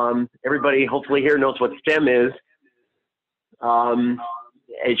 Everybody hopefully here knows what STEM is.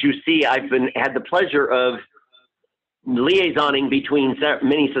 As you see, I've had the pleasure of liaisoning between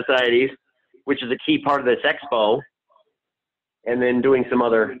many societies, which is a key part of this expo, and then doing some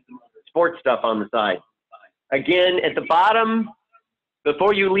other sports stuff on the side. Again, at the bottom,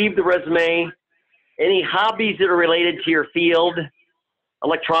 before you leave the resume, any hobbies that are related to your field,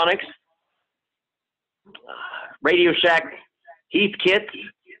 electronics, Radio Shack, Heath kits,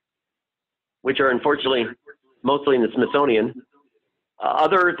 which are unfortunately mostly in the Smithsonian.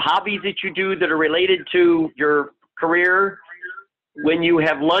 Other hobbies that you do that are related to your career. When you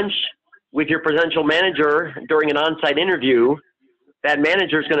have lunch with your potential manager during an on-site interview, that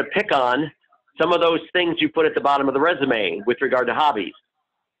manager is going to pick on some of those things you put at the bottom of the resume with regard to hobbies.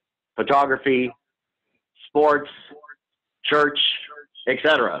 Photography, sports, church,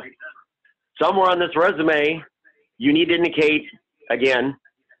 etc. Somewhere on this resume, you need to indicate, again,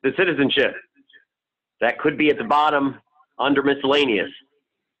 the citizenship. That could be at the bottom under miscellaneous,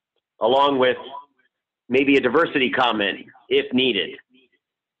 along with maybe a diversity comment if needed.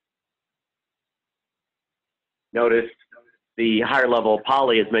 Notice the higher level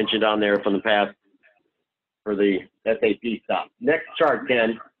poly is mentioned on there from the past for the SAP stuff. Next chart,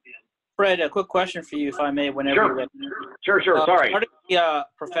 Ken. Fred, a quick question for you, if I may, whenever you're ready. Sure, sorry. Regarding the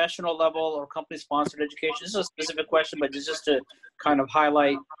professional level or company-sponsored education, this is a specific question, but just to kind of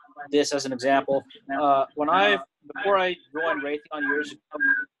highlight this as an example. Before I joined Raytheon years ago,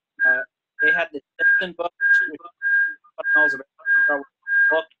 they had the Simpson book, which was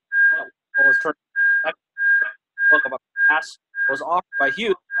book about class, was offered by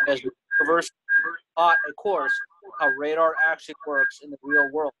Hughes as the university taught a course how radar actually works in the real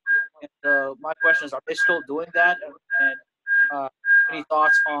world. And my question is, are they still doing that? And any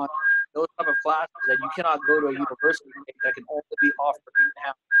thoughts on those type of classes that you cannot go to a university that can only be offered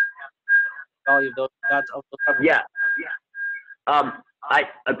in-house? Value of those type of yeah. I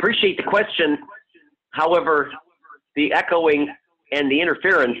appreciate the question. However, the echoing and the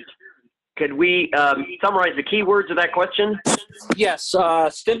interference, could we summarize the key words of that question? Yes,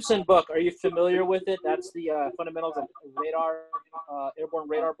 Stimson book. Are you familiar with it? That's the fundamentals of radar, airborne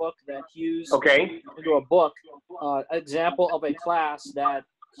radar book that Hughes into a book. Example of a class that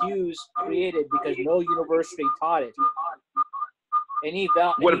Hughes created because no university taught it. Any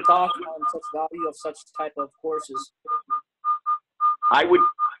thoughts on such value of such type of courses? I would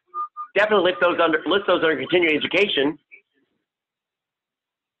definitely list those under continuing education.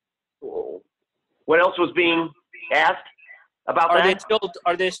 What else was being asked about that?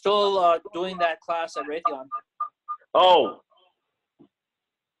 Are they still doing that class at Raytheon? Oh,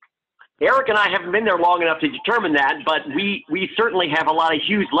 Eric and I haven't been there long enough to determine that, but we certainly have a lot of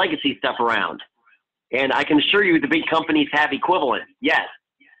Hughes legacy stuff around. And I can assure you the big companies have equivalent, yes.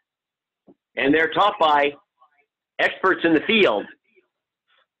 And they're taught by experts in the field.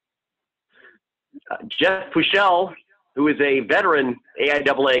 Jeff Puchel, who is a veteran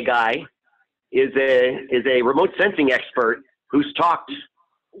AIAA guy, is a remote sensing expert who's talked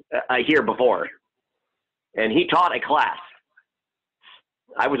here before. And he taught a class.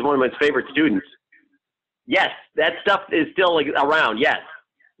 I was one of his favorite students. Yes, that stuff is still around, yes.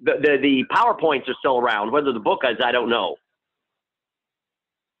 The PowerPoints are still around. Whether the book is, I don't know.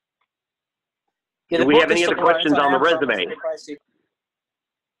 Yeah, do we have any other questions on the resume?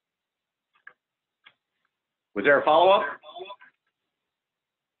 Was there a follow-up?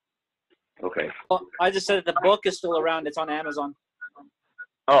 Okay. Well, I just said the book is still around. It's on Amazon.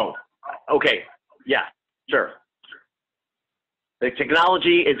 Oh, okay. Yeah, sure. The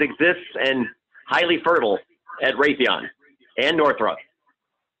technology exists, and highly fertile at Raytheon and Northrop.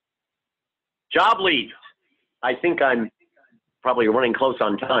 Job leads. I think I'm probably running close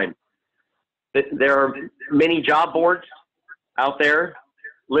on time. There are many job boards out there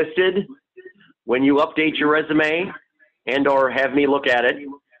listed. When you update your resume and or have me look at it,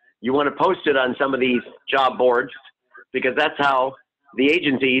 you want to post it on some of these job boards, because that's how the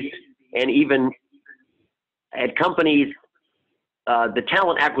agencies and even at companies, the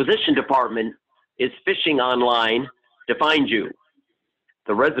talent acquisition department is fishing online to find you.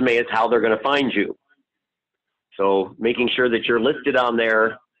 The resume is how they're going to find you. So making sure that you're listed on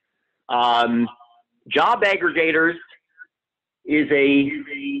there. Job aggregators is a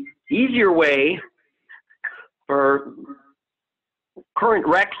easier way for current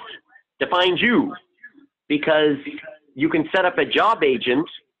recs to find you, because you can set up a job agent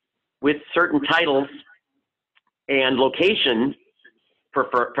with certain titles and location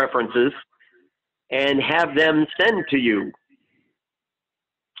preferences and have them send to you.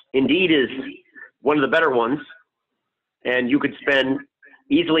 Indeed is one of the better ones, and you could spend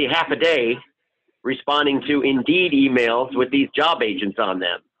easily half a day responding to Indeed emails with these job agents on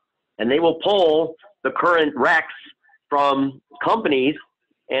them. And they will pull the current recs from companies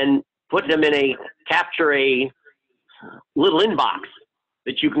and put them in capture a little inbox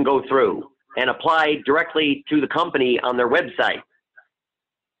that you can go through and apply directly to the company on their website.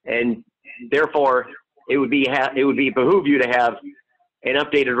 And therefore, it would behoove you to have an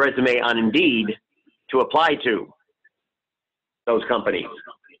updated resume on Indeed to apply to those companies.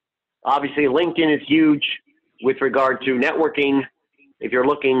 Obviously, LinkedIn is huge with regard to networking. If you're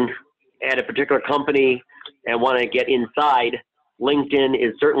looking at a particular company and want to get inside, LinkedIn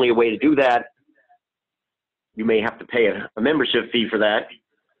is certainly a way to do that. You may have to pay a membership fee for that,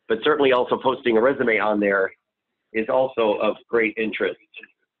 but certainly also posting a resume on there is also of great interest.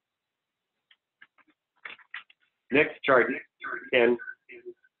 Next chart, Ken.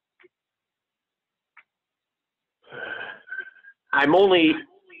 I'm only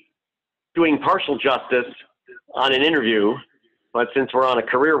doing partial justice on an interview, but since we're on a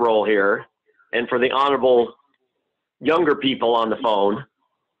career roll here, and for the honorable younger people on the phone,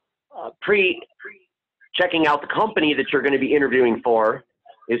 checking out the company that you're going to be interviewing for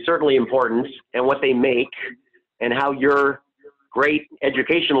is certainly important, and what they make and how your great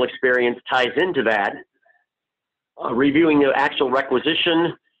educational experience ties into that. Reviewing the actual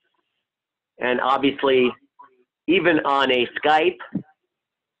requisition, and obviously even on a Skype,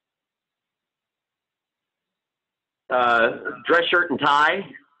 dress shirt and tie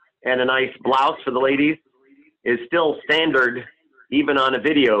and a nice blouse for the ladies is still standard even on a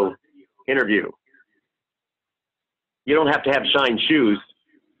video interview. You don't have to have shine shoes,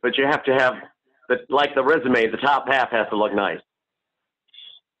 but you have to have, like the resume, the top half has to look nice.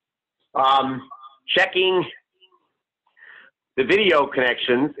 Checking the video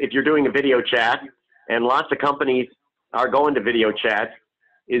connections, if you're doing a video chat, and lots of companies are going to video chat,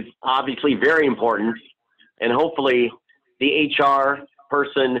 is obviously very important. And hopefully the HR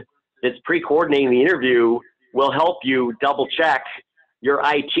person that's pre-coordinating the interview will help you double check your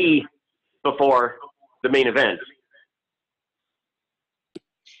IT before the main event.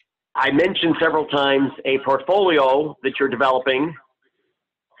 I mentioned several times a portfolio that you're developing.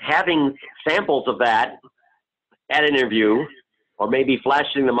 Having samples of that at an interview, or maybe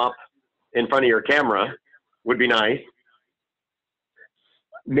flashing them up in front of your camera, would be nice.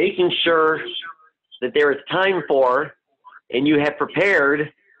 Making sure that there is time for, and you have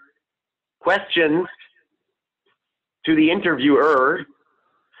prepared questions to the interviewer,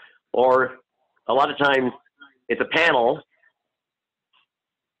 or a lot of times it's a panel,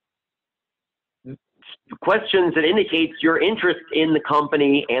 questions that indicates your interest in the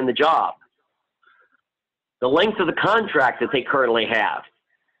company and the job. The length of the contract that they currently have.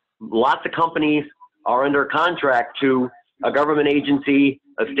 Lots of companies are under contract to a government agency,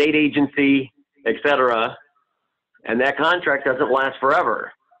 a state agency, etc., and that contract doesn't last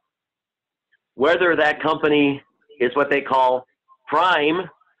forever. Whether that company is what they call prime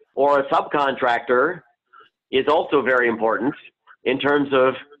or a subcontractor is also very important in terms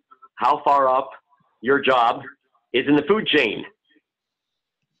of how far up your job is in the food chain.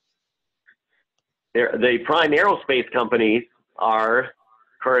 The prime aerospace companies are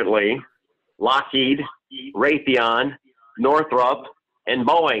currently Lockheed, Raytheon, Northrop, and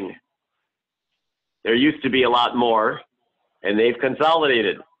Boeing. There used to be a lot more, and they've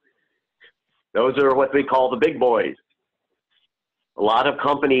consolidated. Those are what we call the big boys. A lot of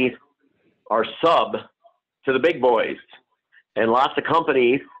companies are sub to the big boys, and lots of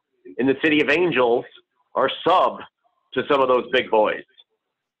companies in the City of Angels are sub to some of those big boys.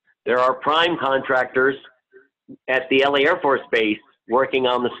 There are prime contractors at the LA Air Force Base working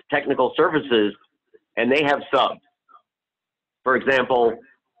on the technical services, and they have subs. For example,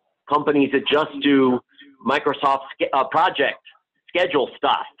 companies that just do Microsoft project schedule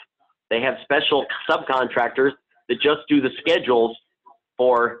stuff. They have special subcontractors that just do the schedules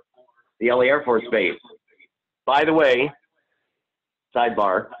for the LA Air Force Base. By the way,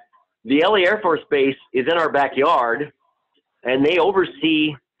 sidebar, the LA Air Force Base is in our backyard, and they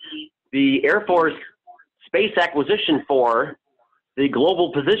oversee the Air Force space acquisition for the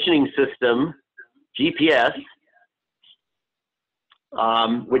Global Positioning System, GPS,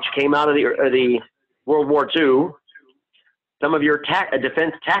 which came out of the World War II. Some of your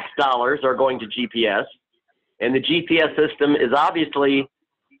defense tax dollars are going to GPS, and the GPS system is obviously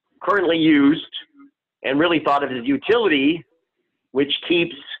currently used and really thought of as utility, which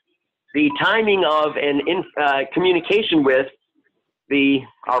keeps the timing of and communication with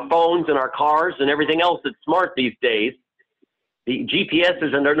our phones and our cars and everything else that's smart these days. The GPS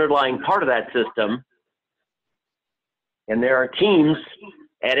is an underlying part of that system. And there are teams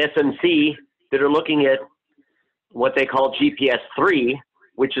at SMC that are looking at what they call GPS 3,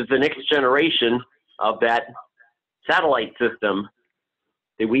 which is the next generation of that satellite system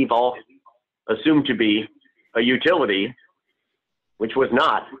that we've all assumed to be a utility, which was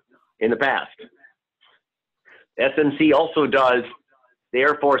not in the past. SMC also does the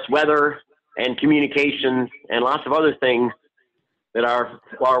Air Force weather and communications and lots of other things that our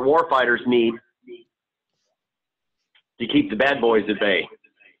warfighters need to keep the bad boys at bay.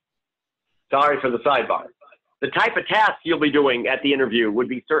 Sorry for the sidebar. The type of tasks you'll be doing at the interview would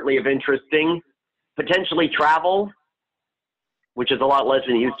be certainly of interesting. Potentially travel, which is a lot less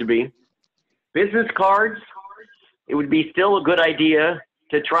than it used to be. Business cards, it would be still a good idea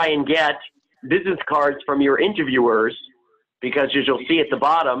to try and get business cards from your interviewers, because as you'll see at the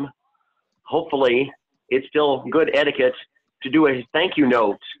bottom, hopefully it's still good etiquette to do a thank you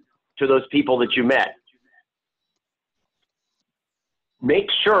note to those people that you met. Make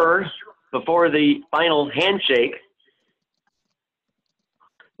sure before the final handshake,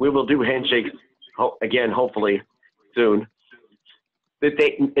 we will do handshakes again, hopefully soon, that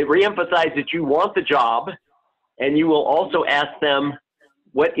it reemphasize that you want the job, and you will also ask them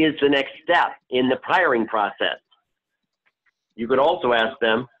what is the next step in the hiring process. You could also ask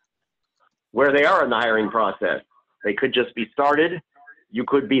them where they are in the hiring process. They could just be started. You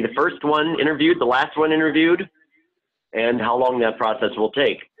could be the first one interviewed, the last one interviewed, and how long that process will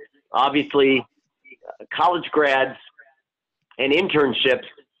take. Obviously, college grads and internships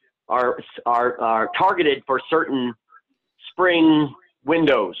are targeted for certain spring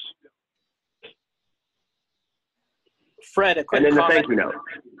windows. Fred, a quick and then comment. The thank you note.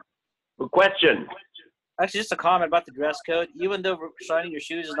 A question. Actually, just a comment about the dress code. Even though shining your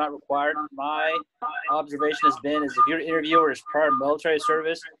shoes is not required, my observation has been is if your interviewer is prior military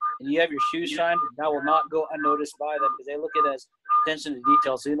service and you have your shoes shined, that will not go unnoticed by them because they look at it as attention to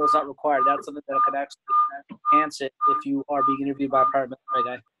detail. So even though it's not required, that's something that could actually enhance it if you are being interviewed by a prior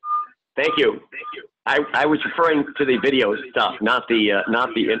military guy. Thank you. I was referring to the video stuff, not the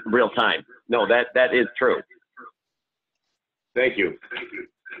in real time. No, that is true. Thank you.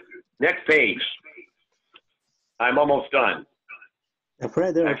 Next page. I'm almost done.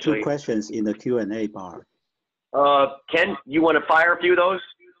 Fred, there are two questions in the Q&A bar. Ken, you want to fire a few of those?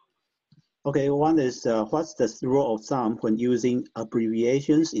 Okay, one is what's the rule of thumb when using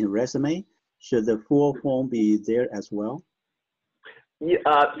abbreviations in resume? Should the full form be there as well?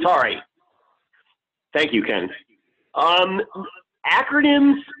 Sorry. Thank you, Ken.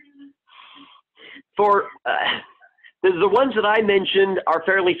 Acronyms for the ones that I mentioned are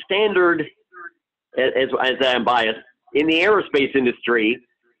fairly standard, as I'm biased, in the aerospace industry.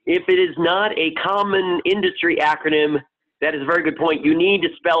 If it is not a common industry acronym, that is a very good point. You need to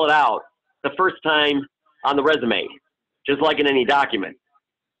spell it out the first time on the resume, just like in any document.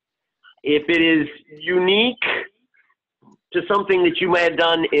 If it is unique to something that you may have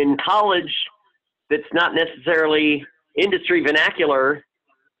done in college that's not necessarily industry vernacular,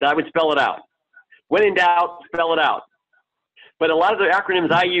 I would spell it out. When in doubt, spell it out. But a lot of the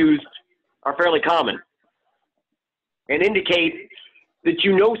acronyms I used are fairly common and indicate that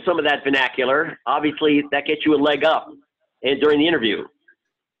you know some of that vernacular. Obviously, that gets you a leg up during the interview.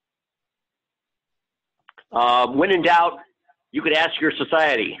 When in doubt, you could ask your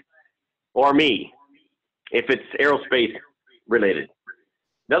society or me if it's aerospace related.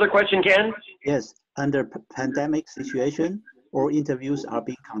 Another question, Ken? Yes, under pandemic situation, all interviews are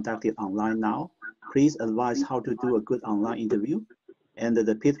being conducted online now. Please advise how to do a good online interview. And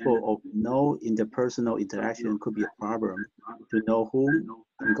the pitfall of no interpersonal interaction could be a problem to know whom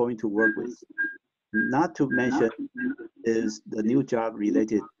I'm going to work with. Not to mention is the new job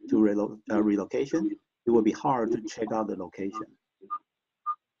related to relocation. It will be hard to check out the location.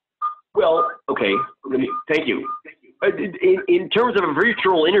 Well, okay, thank you. In terms of a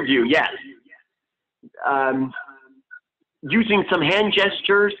virtual interview, yes. Using some hand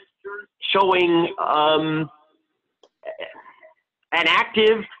gestures, showing an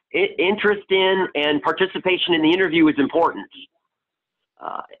active interest in and participation in the interview is important.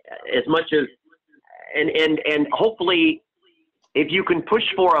 As much as, and hopefully, if you can push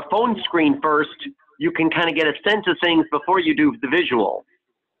for a phone screen first, you can kind of get a sense of things before you do the visual,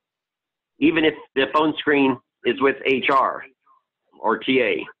 even if the phone screen is with HR or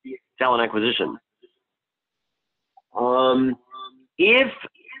TA, talent acquisition. If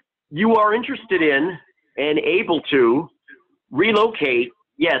you are interested in and able to relocate,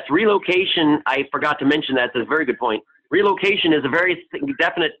 yes, relocation, I forgot to mention that, that's a very good point. Relocation is a very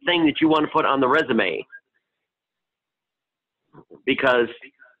definite thing that you want to put on the resume, because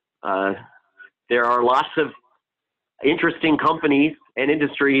there are lots of interesting companies and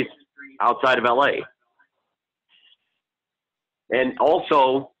industries outside of LA. And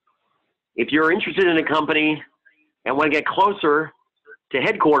also, if you're interested in a company and want to get closer to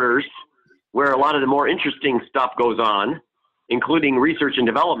headquarters, where a lot of the more interesting stuff goes on, including research and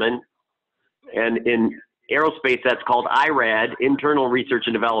development, and in aerospace, that's called IRAD, internal research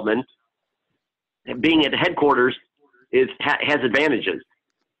and development, and being at headquarters has advantages.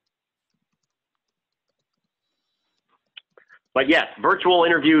 But yes, virtual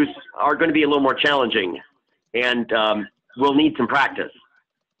interviews are going to be a little more challenging, and we'll need some practice.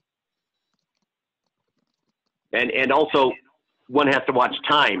 And also, one has to watch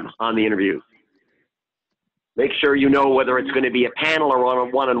time on the interview. Make sure you know whether it's going to be a panel or a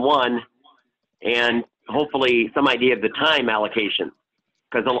one-on-one, and hopefully some idea of the time allocation,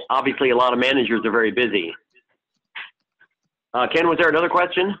 because obviously a lot of managers are very busy. Ken, was there another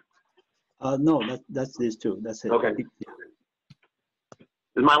question? No, that's these two. That's it. Okay.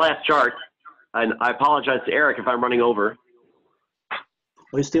 This is my last chart, and I apologize to Eric if I'm running over.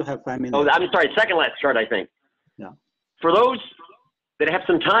 We still have 5 minutes. Oh, I'm sorry, second last chart, I think. Yeah. For those that have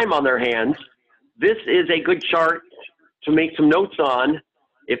some time on their hands, this is a good chart to make some notes on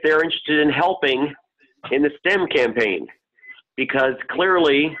if they're interested in helping in the STEM campaign, because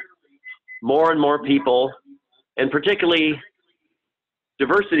clearly more and more people, and particularly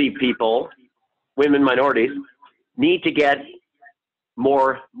diversity people, women, minorities, need to get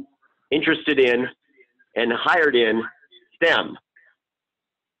more interested in and hired in STEM.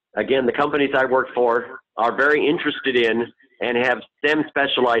 Again, the companies I work for are very interested in and have STEM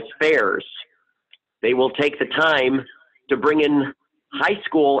specialized fairs. They will take the time to bring in high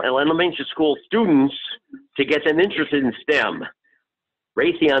school and elementary school students to get them interested in STEM.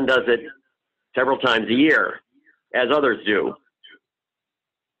 Raytheon does it several times a year, as others do.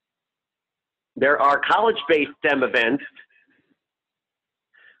 There are college-based STEM events.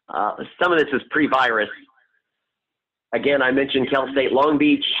 Some of this is pre-virus. Again, I mentioned Cal State Long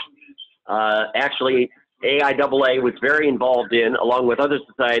Beach. Actually, AIAA was very involved in, along with other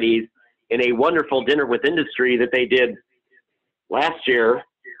societies, in a wonderful dinner with industry that they did last year,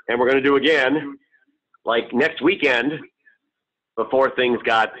 and we're going to do again, like next weekend, before things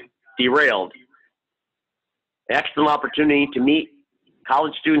got derailed. Excellent opportunity to meet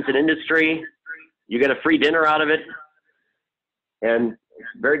college students in industry. You get a free dinner out of it, and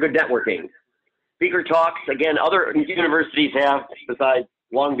very good networking. Speaker talks, again, other universities have, besides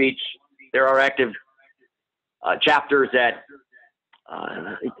Long Beach, there are active chapters at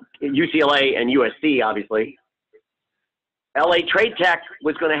UCLA and USC, obviously. LA Trade Tech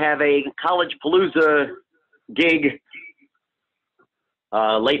was going to have a College Palooza gig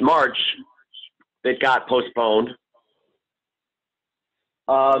late March that got postponed.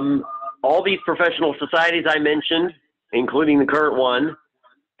 All these professional societies I mentioned, including the current one,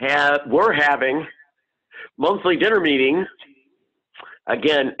 were having monthly dinner meetings.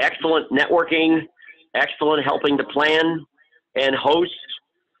 Again, excellent networking, excellent helping to plan and host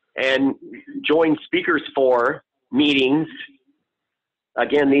and join speakers for meetings.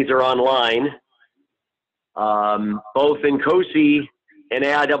 Again, these are online. Both in COSI and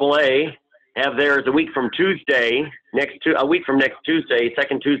AIAA have theirs a week from Tuesday, a week from next Tuesday,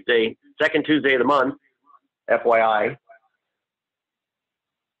 second Tuesday of the month, FYI.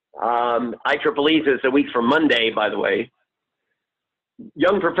 IEEE's is a week from Monday, by the way.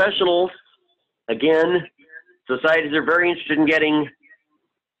 Young professionals, again, societies are very interested in getting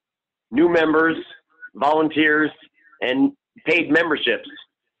new members, volunteers, and paid memberships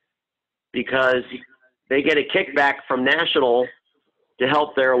because they get a kickback from national to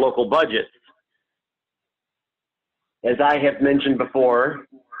help their local budgets. As I have mentioned before,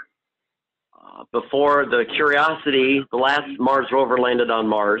 before the Curiosity, the last Mars rover landed on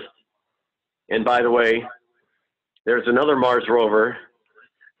Mars. And by the way, there's another Mars rover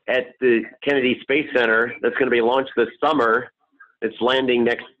at the Kennedy Space Center that's going to be launched this summer. It's landing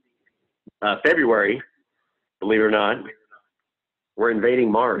next February, believe it or not. We're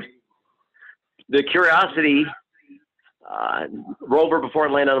invading Mars. The Curiosity rover, before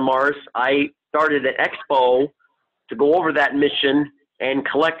it landed on Mars, I started an expo to go over that mission and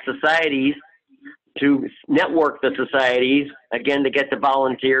collect societies, to network the societies, again, to get the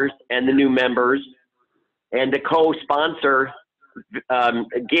volunteers and the new members, and to co-sponsor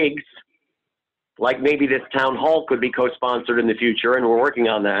gigs, like maybe this town hall could be co-sponsored in the future, and we're working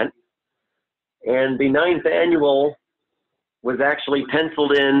on that. And the 9th annual was actually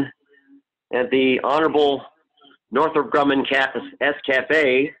penciled in at the Honorable Northrop Grumman S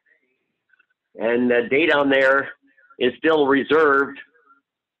Cafe, and the date on there is still reserved,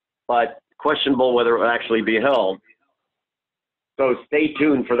 but questionable whether it will actually be held. So stay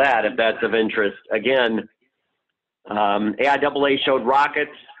tuned for that if that's of interest. Again, AIAA showed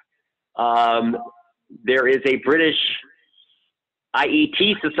rockets. There is a British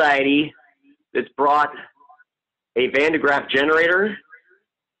IET society that's brought a Van de Graaff generator,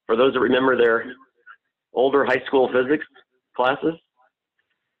 for those that remember their older high school physics classes,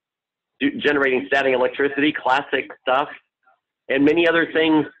 generating static electricity, classic stuff, and many other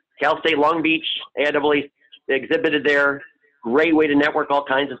things. Cal State Long Beach, AIAA exhibited there. Great way to network all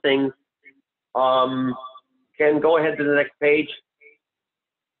kinds of things. Ken, go ahead to the next page.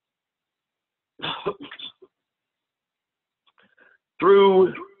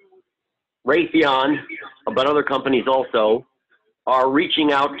 Through Raytheon, but other companies also, are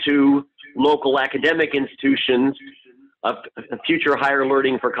reaching out to local academic institutions of future higher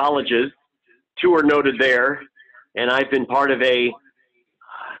learning for colleges. 2 are noted there, and I've been part of a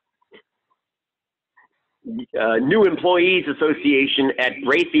new employees association at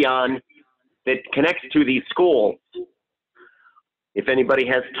Raytheon that connects to these schools. If anybody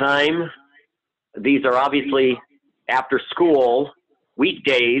has time, these are obviously after school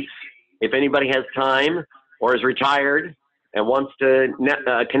weekdays. If anybody has time or is retired and wants to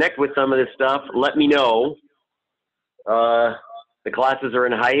connect with some of this stuff, let me know. The classes are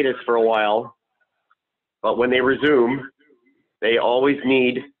in hiatus for a while, but when they resume, they always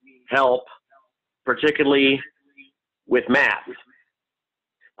need help, particularly with math.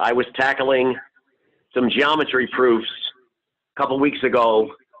 I was tackling some geometry proofs a couple weeks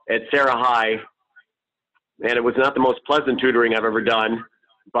ago at Sarah High, and it was not the most pleasant tutoring I've ever done,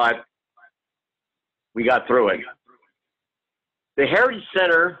 but we got through it. The Heritage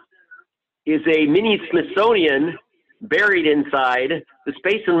Center is a mini Smithsonian buried inside the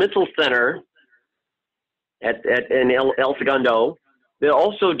Space and Missile Center in El Segundo. That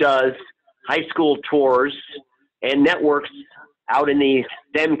also does high school tours and networks out in the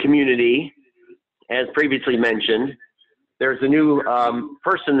STEM community, as previously mentioned. There's a new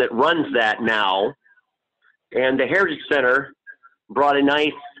person that runs that now, and the Heritage Center brought a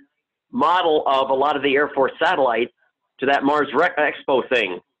nice model of a lot of the Air Force satellites to that Mars Expo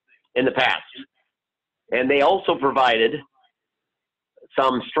thing in the past. And they also provided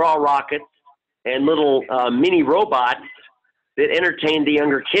some straw rockets and little mini robots that entertained the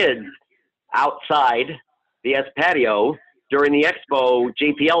younger kids outside the S patio during the Expo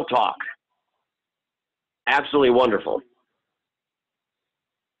JPL talk. Absolutely wonderful.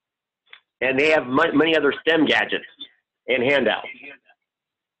 And they have many other STEM gadgets and handouts.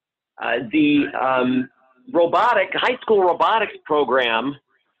 The high school robotics program,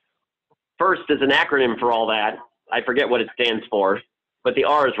 FIRST is an acronym for all that. I forget what it stands for, but the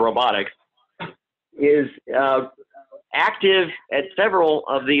R is robotics, is active at several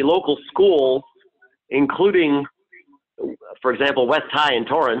of the local schools, including, for example, West High in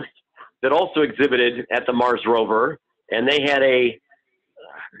Torrance, that also exhibited at the Mars rover, and they had a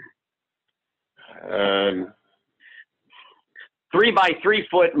 3 by 3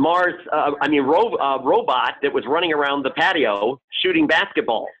 foot Mars, robot that was running around the patio shooting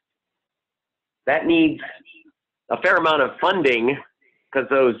basketball. That needs a fair amount of funding because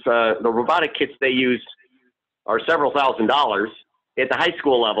those the robotic kits they use are several $1,000s at the high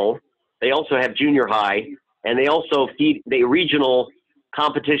school level. They also have junior high, and they also feed the regional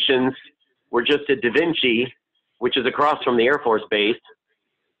competitions. We're just at Da Vinci, which is across from the Air Force Base,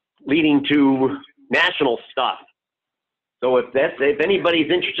 leading to national stuff. So if anybody's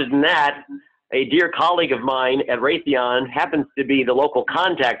interested in that, a dear colleague of mine at Raytheon happens to be the local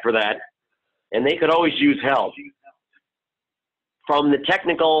contact for that, and they could always use help from the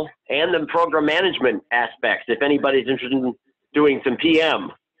technical and the program management aspects if anybody's interested in doing some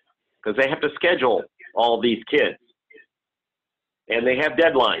PM, because they have to schedule all these kids, and they have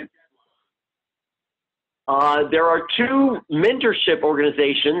deadlines. There are two mentorship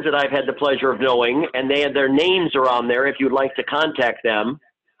organizations that I've had the pleasure of knowing, and they have their names are on there if you'd like to contact them.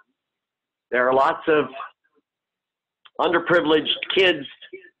 There are lots of underprivileged kids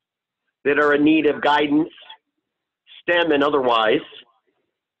that are in need of guidance, STEM and otherwise.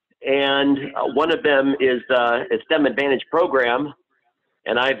 And one of them is a STEM Advantage program,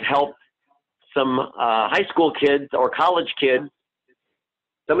 and I've helped some high school kids or college kids.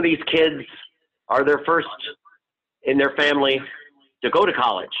 Some of these kids are their first in their family to go to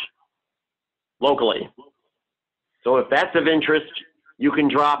college locally. So if that's of interest, you can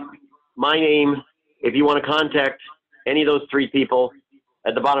drop my name if you want to contact any of those three people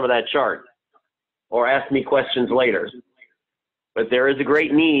at the bottom of that chart, or ask me questions later. But there is a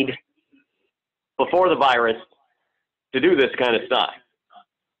great need before the virus to do this kind of stuff.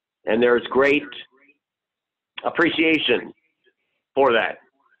 And there's great appreciation for that.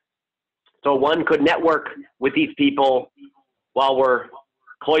 So one could network with these people while we're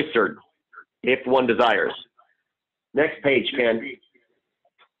cloistered, if one desires. Next page, Ken.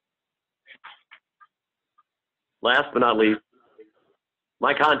 Last but not least,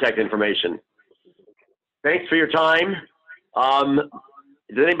 my contact information. Thanks for your time.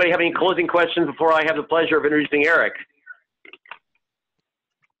 Does anybody have any closing questions before I have the pleasure of introducing Eric?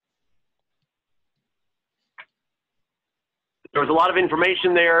 There was a lot of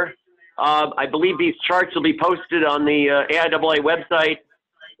information there. I believe these charts will be posted on the AIAA website,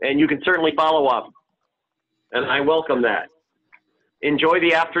 and you can certainly follow up. And I welcome that. Enjoy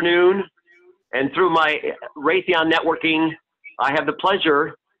the afternoon. And through my Raytheon networking, I have the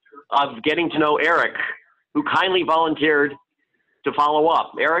pleasure of getting to know Eric, who kindly volunteered to follow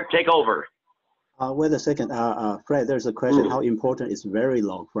up. Eric, take over. Wait a second, Fred, there's a question. How important is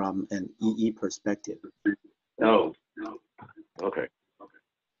Verilog from an EE perspective? Oh, okay.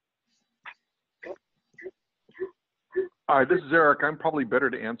 Hi, this is Eric. I'm probably better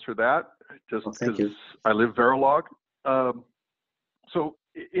to answer that just because I live Verilog. So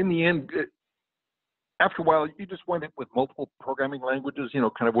in the end, after a while, you just went in with multiple programming languages, you know,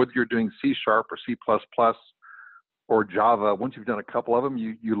 kind of whether you're doing C# or C++ or Java. Once you've done a couple of them,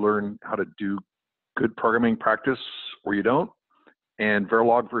 you learn how to do good programming practice or you don't. And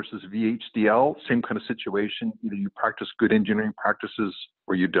Verilog versus VHDL, same kind of situation. Either you practice good engineering practices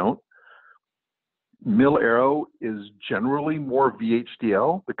or you don't. Mil-Aero is generally more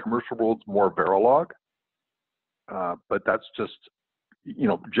VHDL. The commercial world's more Verilog. But that's just, you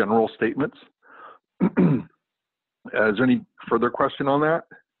know, general statements. Is there any further question on that?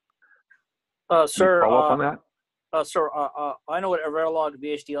 Sir, follow up on that? Sir, I know what a Verilog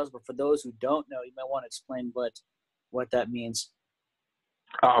VHDL is, but for those who don't know, you might want to explain what that means.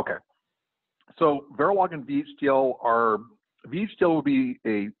 Okay. So Verilog and VHDL are, VHDL will be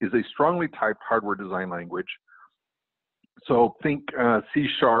is a strongly typed hardware design language. So think C#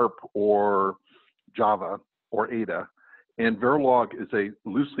 or Java or Ada. And Verilog is a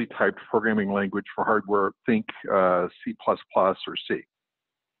loosely typed programming language for hardware. Think C++ or C.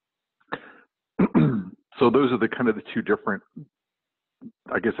 So those are the kind of the two different,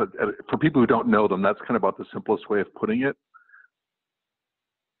 I guess, for people who don't know them, that's kind of about the simplest way of putting it.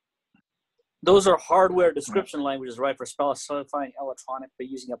 Those are hardware description languages, right, for specifying electronics, but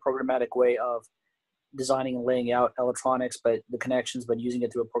using a programmatic way of designing and laying out electronics, but the connections, but using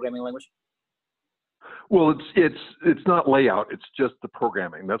it through a programming language? Well, it's not layout, it's just the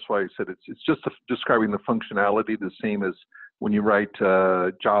programming. That's why I said it's just describing the functionality, the same as when you write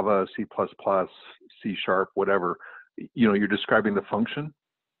Java, C++, C#, whatever, you know, you're describing the function.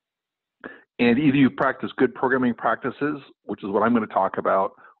 And either you practice good programming practices, which is what I'm going to talk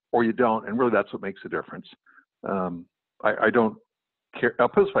about, or you don't, and really that's what makes a difference. I don't care. I'll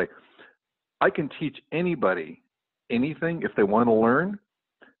put it this way. I can teach anybody anything if they want to learn,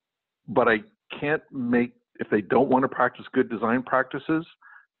 but I can't make, if they don't want to practice good design practices,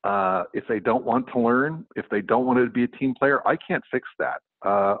 if they don't want to learn, if they don't want to be a team player, I can't fix that.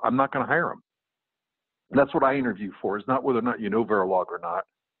 I'm not going to hire them. And that's what I interview for, is not whether or not you know Verilog or not,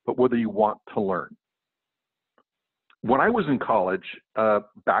 but whether you want to learn. When I was in college,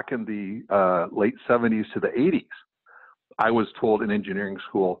 back in the late 70s to the 80s, I was told in engineering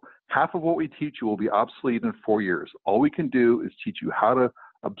school, half of what we teach you will be obsolete in 4 years. All we can do is teach you how to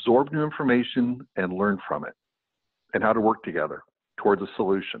absorb new information and learn from it, and how to work together. towards a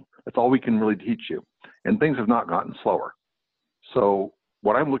solution. That's all we can really teach you. And things have not gotten slower. So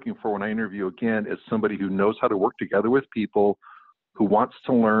what I'm looking for when I interview again is somebody who knows how to work together with people, who wants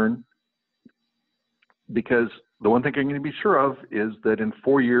to learn, because the one thing I'm going to be sure of is that in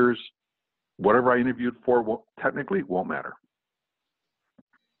 4 years, whatever I interviewed for technically won't matter.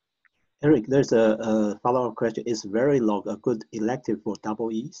 Eric, there's a follow-up question. Is Verilog a good elective for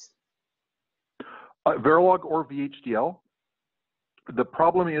double E's? Verilog or VHDL. The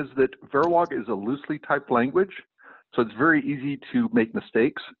problem is that Verilog is a loosely typed language, so it's very easy to make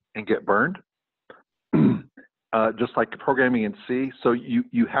mistakes and get burned, just like programming in C. So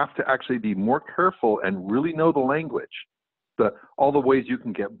you have to actually be more careful and really know the language, all the ways you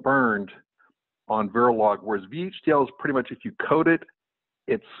can get burned on Verilog, whereas VHDL is pretty much, if you code it,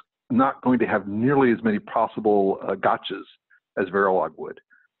 it's not going to have nearly as many possible gotchas as Verilog would.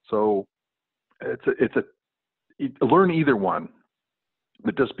 So learn either one,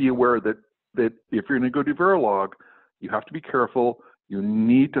 but just be aware that if you're going to go do Verilog, you have to be careful. You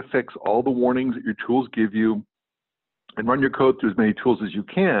need to fix all the warnings that your tools give you and run your code through as many tools as you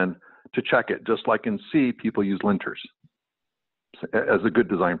can to check it. Just like in C, people use linters as a good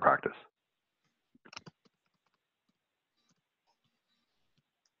design practice.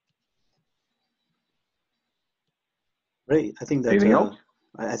 Great. I think that, anything else?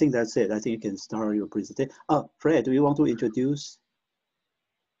 I think that's it. I think you can start your presentation. Oh, Fred, do you want to introduce?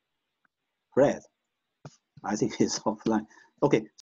 Fred, I think he's offline. Okay.